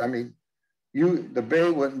breakfast. I mean, the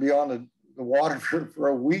bay wouldn't be on the water for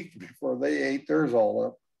a week before they ate theirs all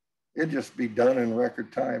up. It'd just be done in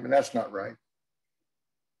record time, and that's not right.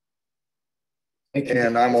 Thank you.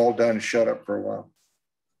 And I'm all done. Shut up for a while.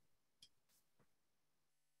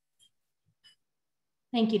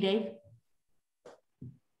 Thank you, Dave.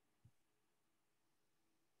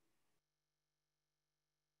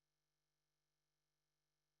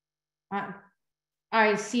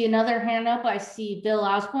 I see another hand up. I see Bill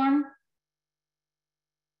Osborne.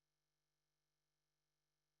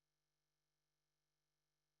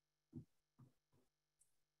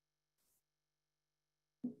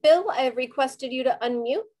 Bill, I have requested you to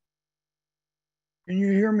unmute. Can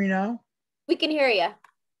you hear me now? We can hear you.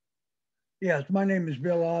 Yes, my name is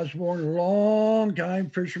Bill Osborne, long-time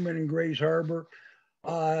fisherman in Grays Harbor,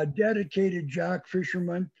 dedicated jack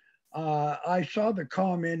fisherman. I saw the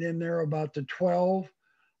comment in there about the 12.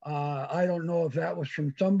 I don't know if that was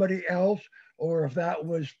from somebody else or if that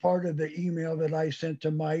was part of the email that I sent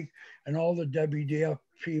to Mike and all the WDF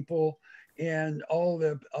people and all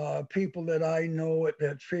the people that I know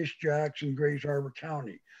that fish jacks in Grays Harbor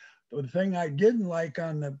County. The thing I didn't like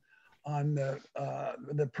on the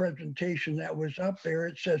presentation that was up there,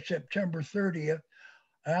 it says September 30th.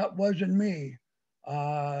 That wasn't me.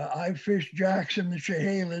 I fished jacks in the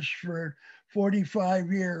Chehalis for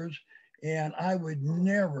 45 years, and I would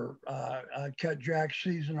never cut jack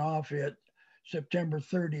season off at September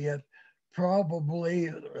 30th,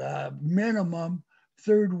 probably minimum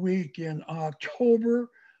third week in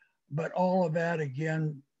October. But all of that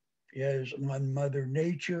again is on Mother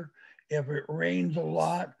Nature. If it rains a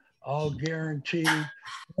lot, I'll guarantee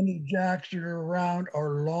any jacks that are around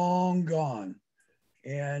are long gone.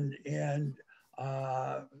 And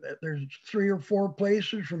there's 3 or 4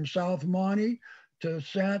 places from South Monty to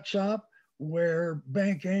Satsop where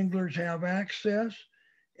bank anglers have access,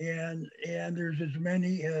 and there's as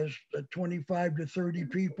many as 25 to 30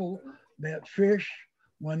 people that fish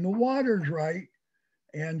when the water's right.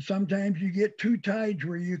 And sometimes you get 2 tides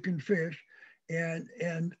where you can fish, and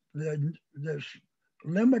the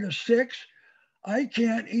limit of 6, I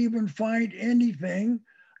can't even find anything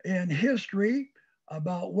in history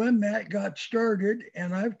about when that got started.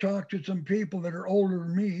 And I've talked to some people that are older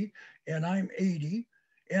than me, and I'm 80,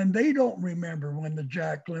 and they don't remember when the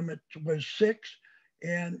jack limit was 6.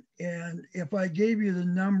 And if I gave you the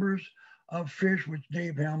numbers of fish, which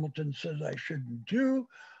Dave Hamilton says I shouldn't do,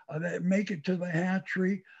 that make it to the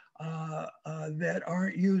hatchery that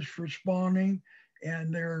aren't used for spawning,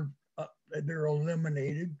 and they're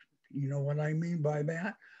eliminated. You know what I mean by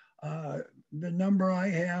that? The number I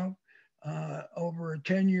have over a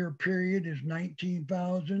 10-year period is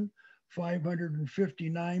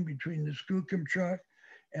 19,559 between the Skookumchuck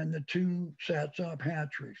and the 2 Satsop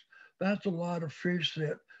hatcheries. That's a lot of fish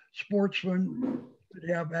that sportsmen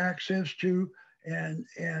have access to, and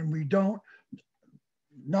we don't.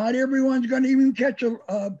 Not everyone's going to even catch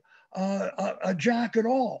a jack at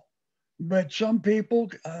all, but some people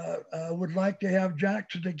would like to have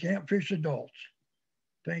jacks that they can't fish adults.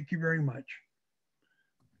 Thank you very much.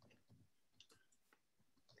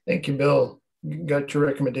 Thank you, Bill. You got your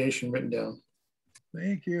recommendation written down.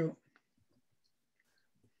 Thank you.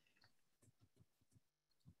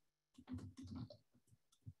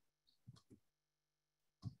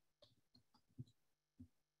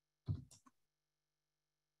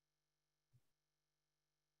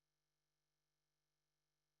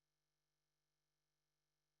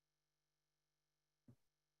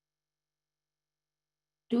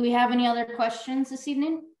 Do we have any other questions this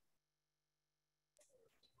evening?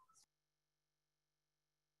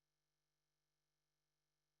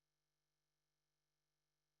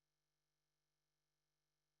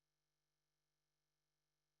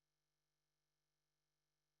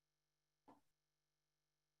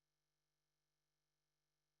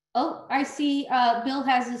 Oh, I see Bill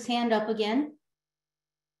has his hand up again.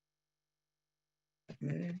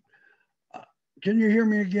 Can you hear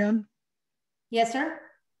me again? Yes, sir.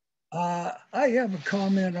 I have a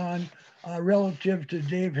comment on relative to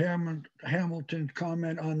Dave Hamilton's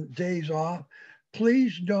comment on days off.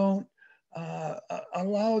 Please don't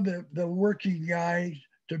allow the working guys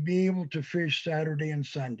to be able to fish Saturday and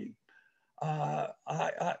Sunday.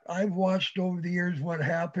 I've watched over the years what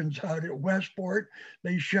happens out at Westport.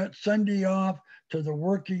 They shut Sunday off to the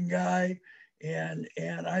working guy, and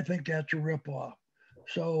I think that's a ripoff.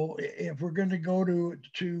 So if we're going to go to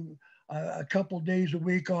a couple days a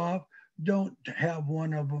week off, don't have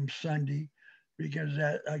one of them Sunday, because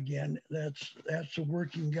that, again, that's the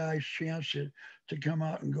working guy's chance to come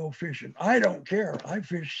out and go fishing. I don't care. I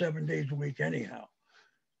fish 7 days a week anyhow.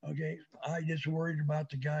 Okay, I just worried about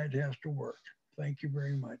the guy that has to work. Thank you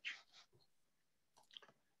very much.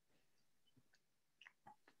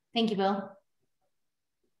 Thank you, Bill.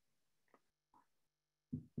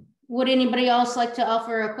 Would anybody else like to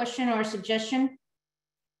offer a question or a suggestion?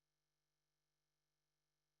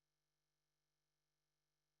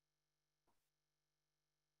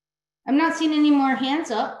 I'm not seeing any more hands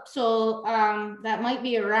up, so that might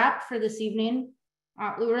be a wrap for this evening.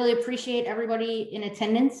 We really appreciate everybody in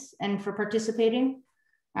attendance and for participating.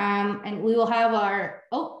 And we will have our,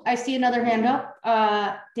 oh, I see another hand up.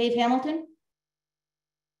 Dave Hamilton.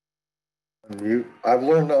 Unmute. I've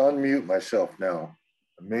learned to unmute myself now.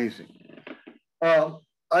 Amazing.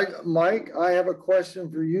 Mike, I have a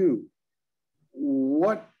question for you.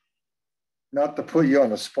 What, not to put you on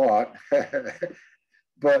the spot,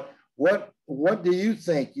 but what do you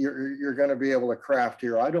think you're going to be able to craft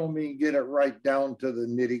here? I don't mean get it right down to the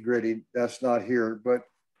nitty gritty. That's not here. But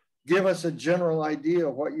give us a general idea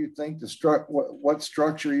of what you think what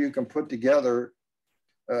structure you can put together.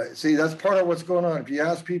 See, that's part of what's going on. If you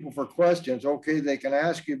ask people for questions, okay, they can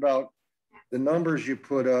ask you about the numbers you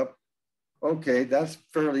put up. Okay, that's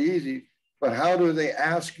fairly easy. But how do they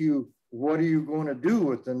ask you, what are you going to do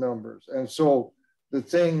with the numbers? And so the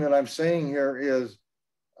thing that I'm saying here is,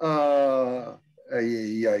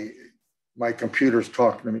 my computer's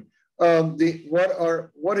talking to me.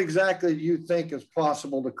 What exactly do you think is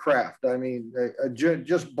possible to craft? I mean,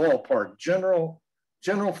 just ballpark, general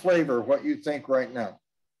flavor, what you think right now.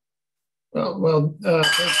 Well,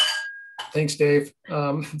 thanks, Dave.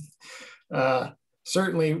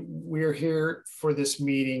 Certainly, we're here for this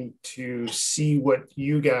meeting to see what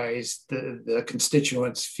you guys, the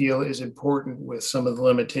constituents, feel is important with some of the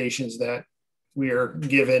limitations that we are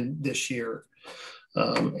given this year.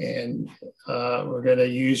 And we're going to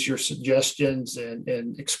use your suggestions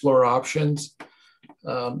and explore options.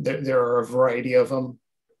 There are a variety of them.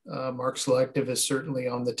 Mark Selective is certainly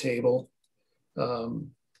on the table, and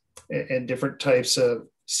different types of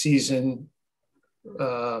season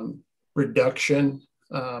reduction.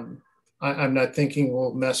 I'm not thinking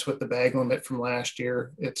we'll mess with the bag limit from last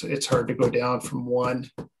year. It's hard to go down from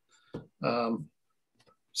 1.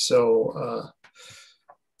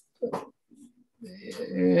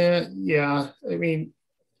 Yeah, I mean,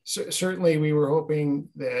 certainly we were hoping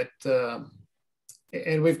that,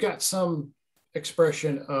 and we've got some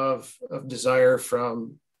expression of desire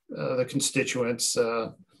from the constituents.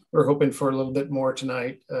 We're hoping for a little bit more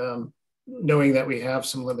tonight, knowing that we have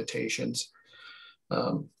some limitations.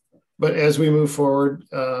 But as we move forward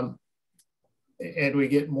and we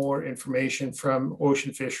get more information from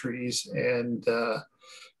Ocean Fisheries and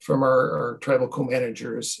from our tribal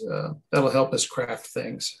co-managers, that'll help us craft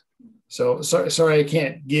things. So sorry I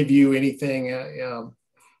can't give you anything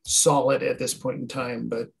solid at this point in time,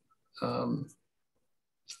 but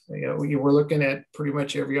we're looking at pretty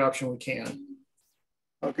much every option we can.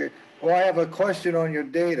 Okay. Well, I have a question on your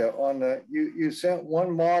data. You sent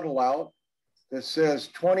one model out that says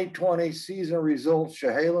 2020 season results,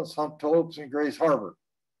 Chehalis, Hump Tulips, and Grays Harbor.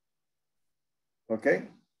 Okay.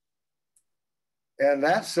 And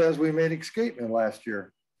that says we made escapement last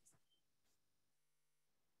year.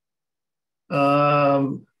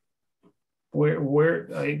 What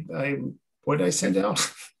did I send out?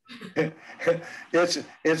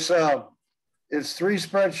 It's 3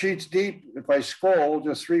 spreadsheets deep. If I scroll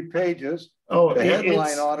just 3 pages, the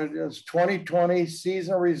headline on it is 2020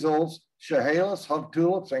 season results, Chehalis, Hump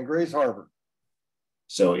Tulips, and Grays Harbor.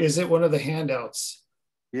 So is it one of the handouts?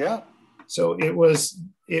 Yeah. So it was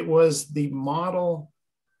the model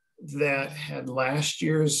that had last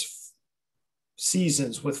year's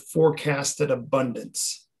seasons with forecasted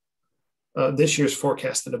abundance. This year's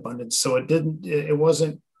forecasted abundance. So it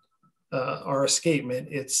wasn't our escapement.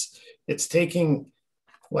 It's taking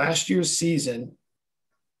last year's season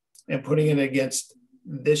and putting it against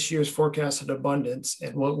this year's forecasted abundance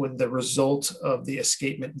and what would the result of the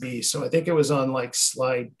escapement be. So I think it was on like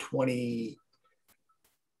slide 21.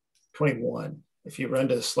 If you run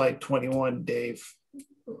to slide 21, Dave,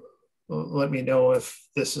 let me know if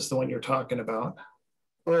this is the one you're talking about.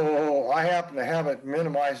 Oh, I happen to have it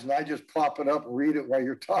minimized and I just pop it up and read it while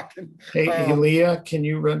you're talking. Hey, Leah, can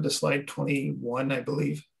you run to slide 21, I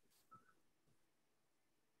believe?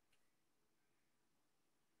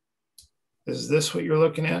 Is this what you're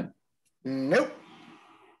looking at? Nope.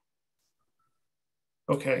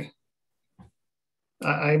 Okay.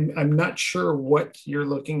 I'm not sure what you're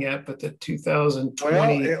looking at, but the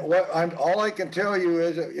 2020. Well, all I can tell you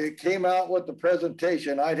is it came out with the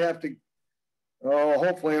presentation. I'd have to,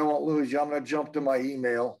 hopefully I won't lose you. I'm going to jump to my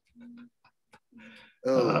email.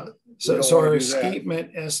 So our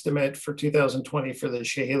escapement estimate for 2020 for the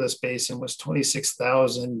Chehalis Basin was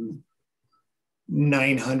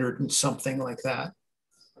 26,900 and something like that.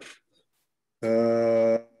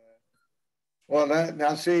 Well,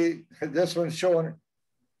 now see, this one's showing,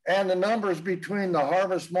 and the numbers between the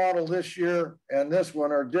harvest model this year and this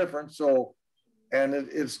one are different. So, and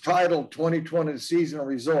it's titled 2020 season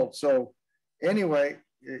results. So anyway,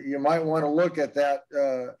 you might want to look at that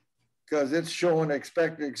because it's showing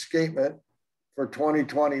expected escapement for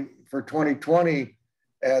 2020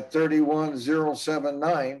 at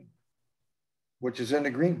 31,079, which is in the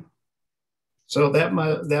green. So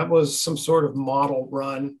that was some sort of model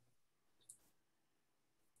run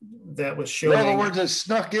that was showing. In other words, it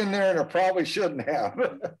snuck in there and it probably shouldn't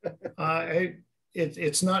have.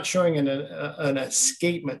 It's not showing an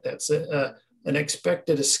escapement. That's an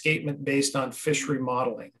expected escapement based on fishery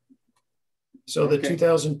modeling. So the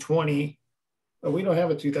 2020 We don't have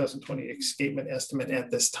a 2020 escapement estimate at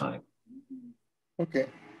this time. Okay.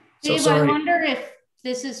 So Dave, I sorry. wonder if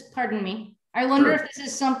this is, pardon me, I wonder Sure. if this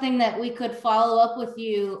is something that we could follow up with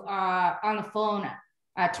you on the phone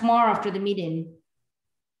tomorrow after the meeting.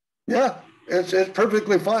 Yeah, it's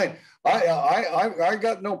perfectly fine. I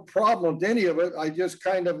got no problem with any of it. I just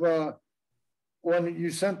kind of when you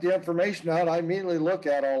sent the information out, I immediately look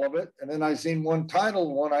at all of it, and then I seen one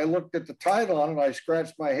title. When I looked at the title on it, I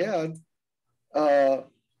scratched my head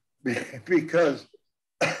because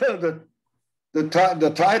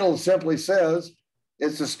the title simply says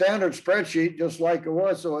it's a standard spreadsheet, just like it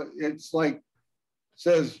was. So it's like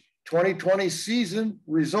says 2020 season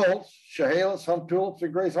results, Chehalis, Hump Tulips,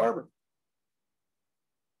 and Grace Harbor.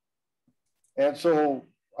 And so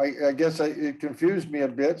I guess it confused me a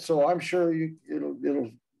bit. So I'm sure it'll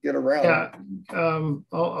get around. Yeah,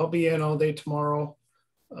 I'll be in all day tomorrow.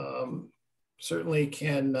 Certainly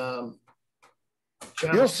can.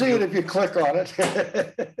 You'll see it if you click on it.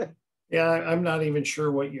 Yeah, I'm not even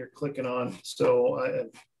sure what you're clicking on, so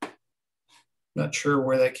I'm not sure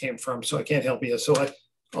where that came from. So I can't help you. So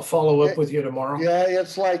I'll follow up with you tomorrow. Yeah,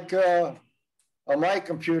 it's like on my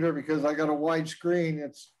computer, because I got a wide screen.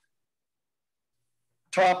 It's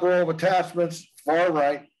top row of attachments, far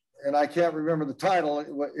right, and I can't remember the title.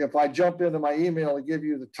 If I jump into my email to give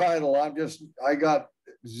you the title, I got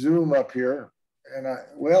Zoom up here, and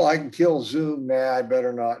I can kill Zoom. Nah, I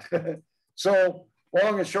better not. So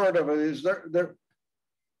long and short of it is there.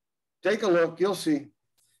 Take a look, you'll see.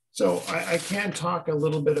 So I can talk a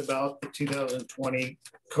little bit about the 2020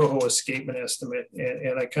 coho escapement estimate,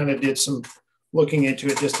 and I kind of did some looking into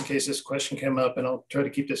it just in case this question came up, and I'll try to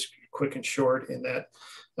keep this quick and short in that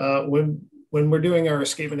when we're doing our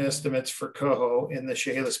escapement estimates for coho in the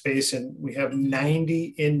Chehalis Basin, we have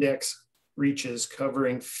 90 index reaches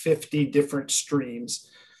covering 50 different streams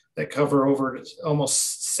that cover over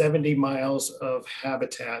almost 70 miles of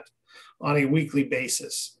habitat on a weekly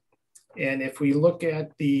basis. And if we look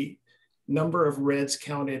at the number of reds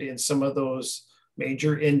counted in some of those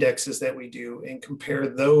major indexes that we do and compare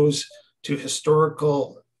those to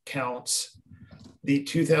historical counts, the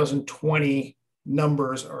 2020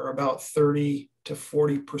 numbers are about 30 to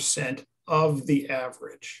 40% of the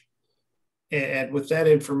average. And with that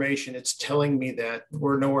information, it's telling me that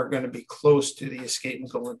we're nowhere going to be close to the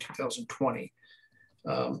escapement goal in 2020.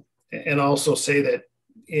 And also say that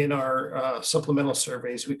in our supplemental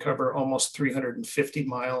surveys, we cover almost 350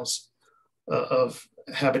 miles of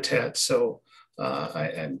habitat. So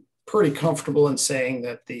I'm pretty comfortable in saying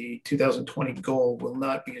that the 2020 goal will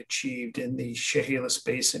not be achieved in the Chehalis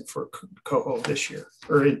Basin for coho this year,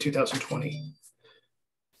 or in 2020.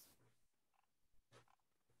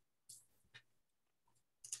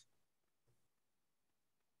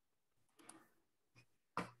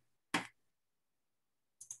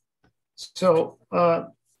 So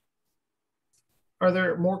are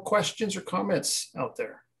there more questions or comments out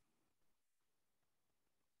there?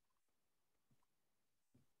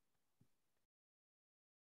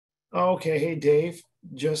 Okay, hey Dave,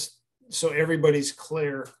 just so everybody's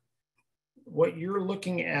clear, what you're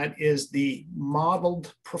looking at is the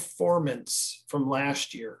modeled performance from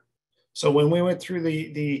last year. So when we went through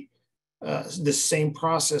the same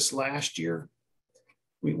process last year,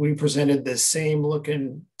 we presented the same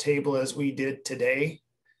looking table as we did today.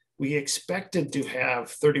 We expected to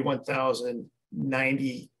have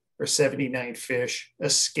 31,090 or 79 fish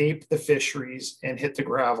escape the fisheries and hit the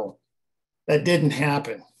gravel. That didn't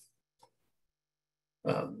happen.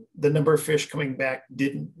 The number of fish coming back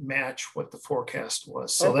didn't match what the forecast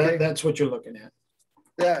was. So okay, that's what you're looking at.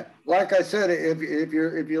 Yeah, like I said, if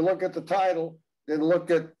you look at the title, then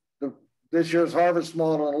look at this year's harvest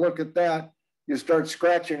model and look at that, you start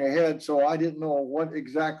scratching your head. So I didn't know what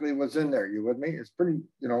exactly was in there. You with me? It's pretty,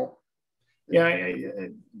 you know. Yeah,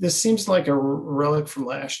 this seems like a relic from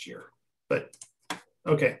last year, but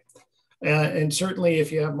okay. And certainly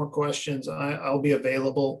if you have more questions, I'll be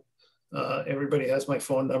available. Everybody has my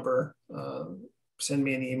phone number. Send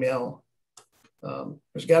me an email.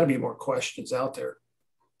 There's got to be more questions out there.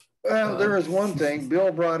 Well, there is one thing.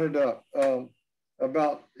 Bill brought it up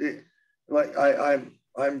about it, like I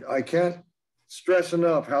can't stress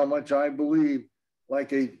enough how much I believe.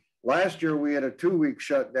 Like last year we had a 2-week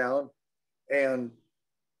shutdown, and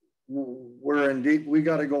we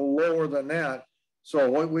got to go lower than that.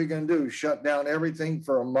 So what we can do, shut down everything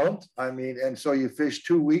for a month. I mean, and so you fish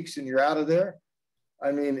 2 weeks and you're out of there.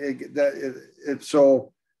 I mean, it's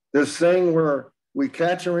so this thing where we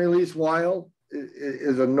catch and release wild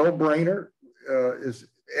is a no-brainer.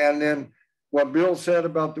 And then what Bill said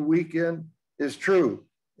about the weekend is true.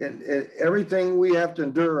 everything we have to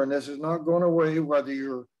endure, and this is not going away, whether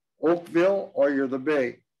you're Oakville or you're the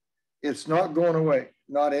Bay. It's not going away,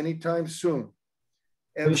 not anytime soon.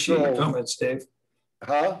 And Appreciate your comments, Dave.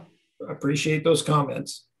 Huh? Appreciate those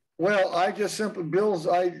comments. Well, I just simply, Bill's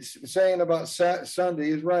saying about Sunday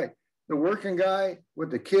is right. The working guy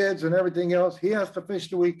with the kids and everything else, he has to fish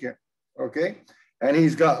the weekend, okay? And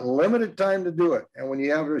he's got limited time to do it. And when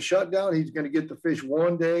you have a shutdown, he's going to get to fish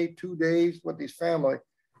 1 day, 2 days with his family.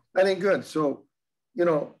 That ain't good. So, you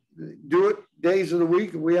know, do it days of the week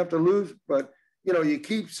if we have to lose, but, you know, you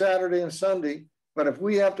keep Saturday and Sunday. But if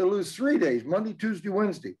we have to lose 3 days, Monday, Tuesday,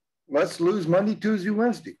 Wednesday, let's lose Monday, Tuesday,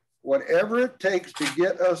 Wednesday. Whatever it takes to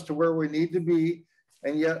get us to where we need to be,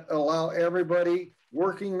 and yet allow everybody,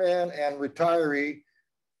 working man and retiree,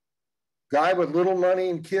 guy with little money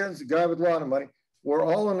and kids, the guy with a lot of money, we're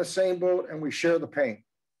all in the same boat and we share the pain.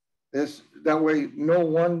 That way, no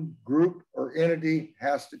one group or entity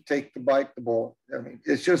has to take the bullet. I mean,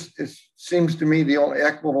 it seems to me the only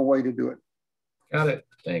equitable way to do it. Got it.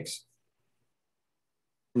 Thanks.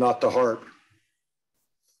 Not the heart.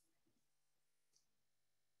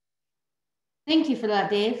 Thank you for that,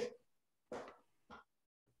 Dave.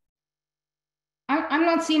 I'm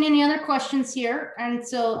not seeing any other questions here. And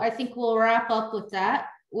so I think we'll wrap up with that.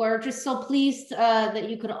 We're just so pleased that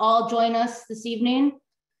you could all join us this evening.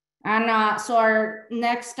 And so our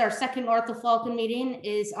second North of Falcon meeting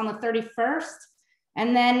is on the 31st.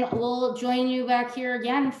 And then we'll join you back here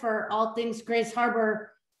again for all things Grays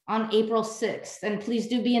Harbor on April 6th. And please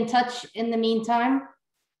do be in touch in the meantime.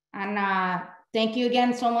 And thank you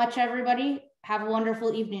again so much, everybody. Have a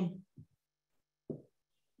wonderful evening.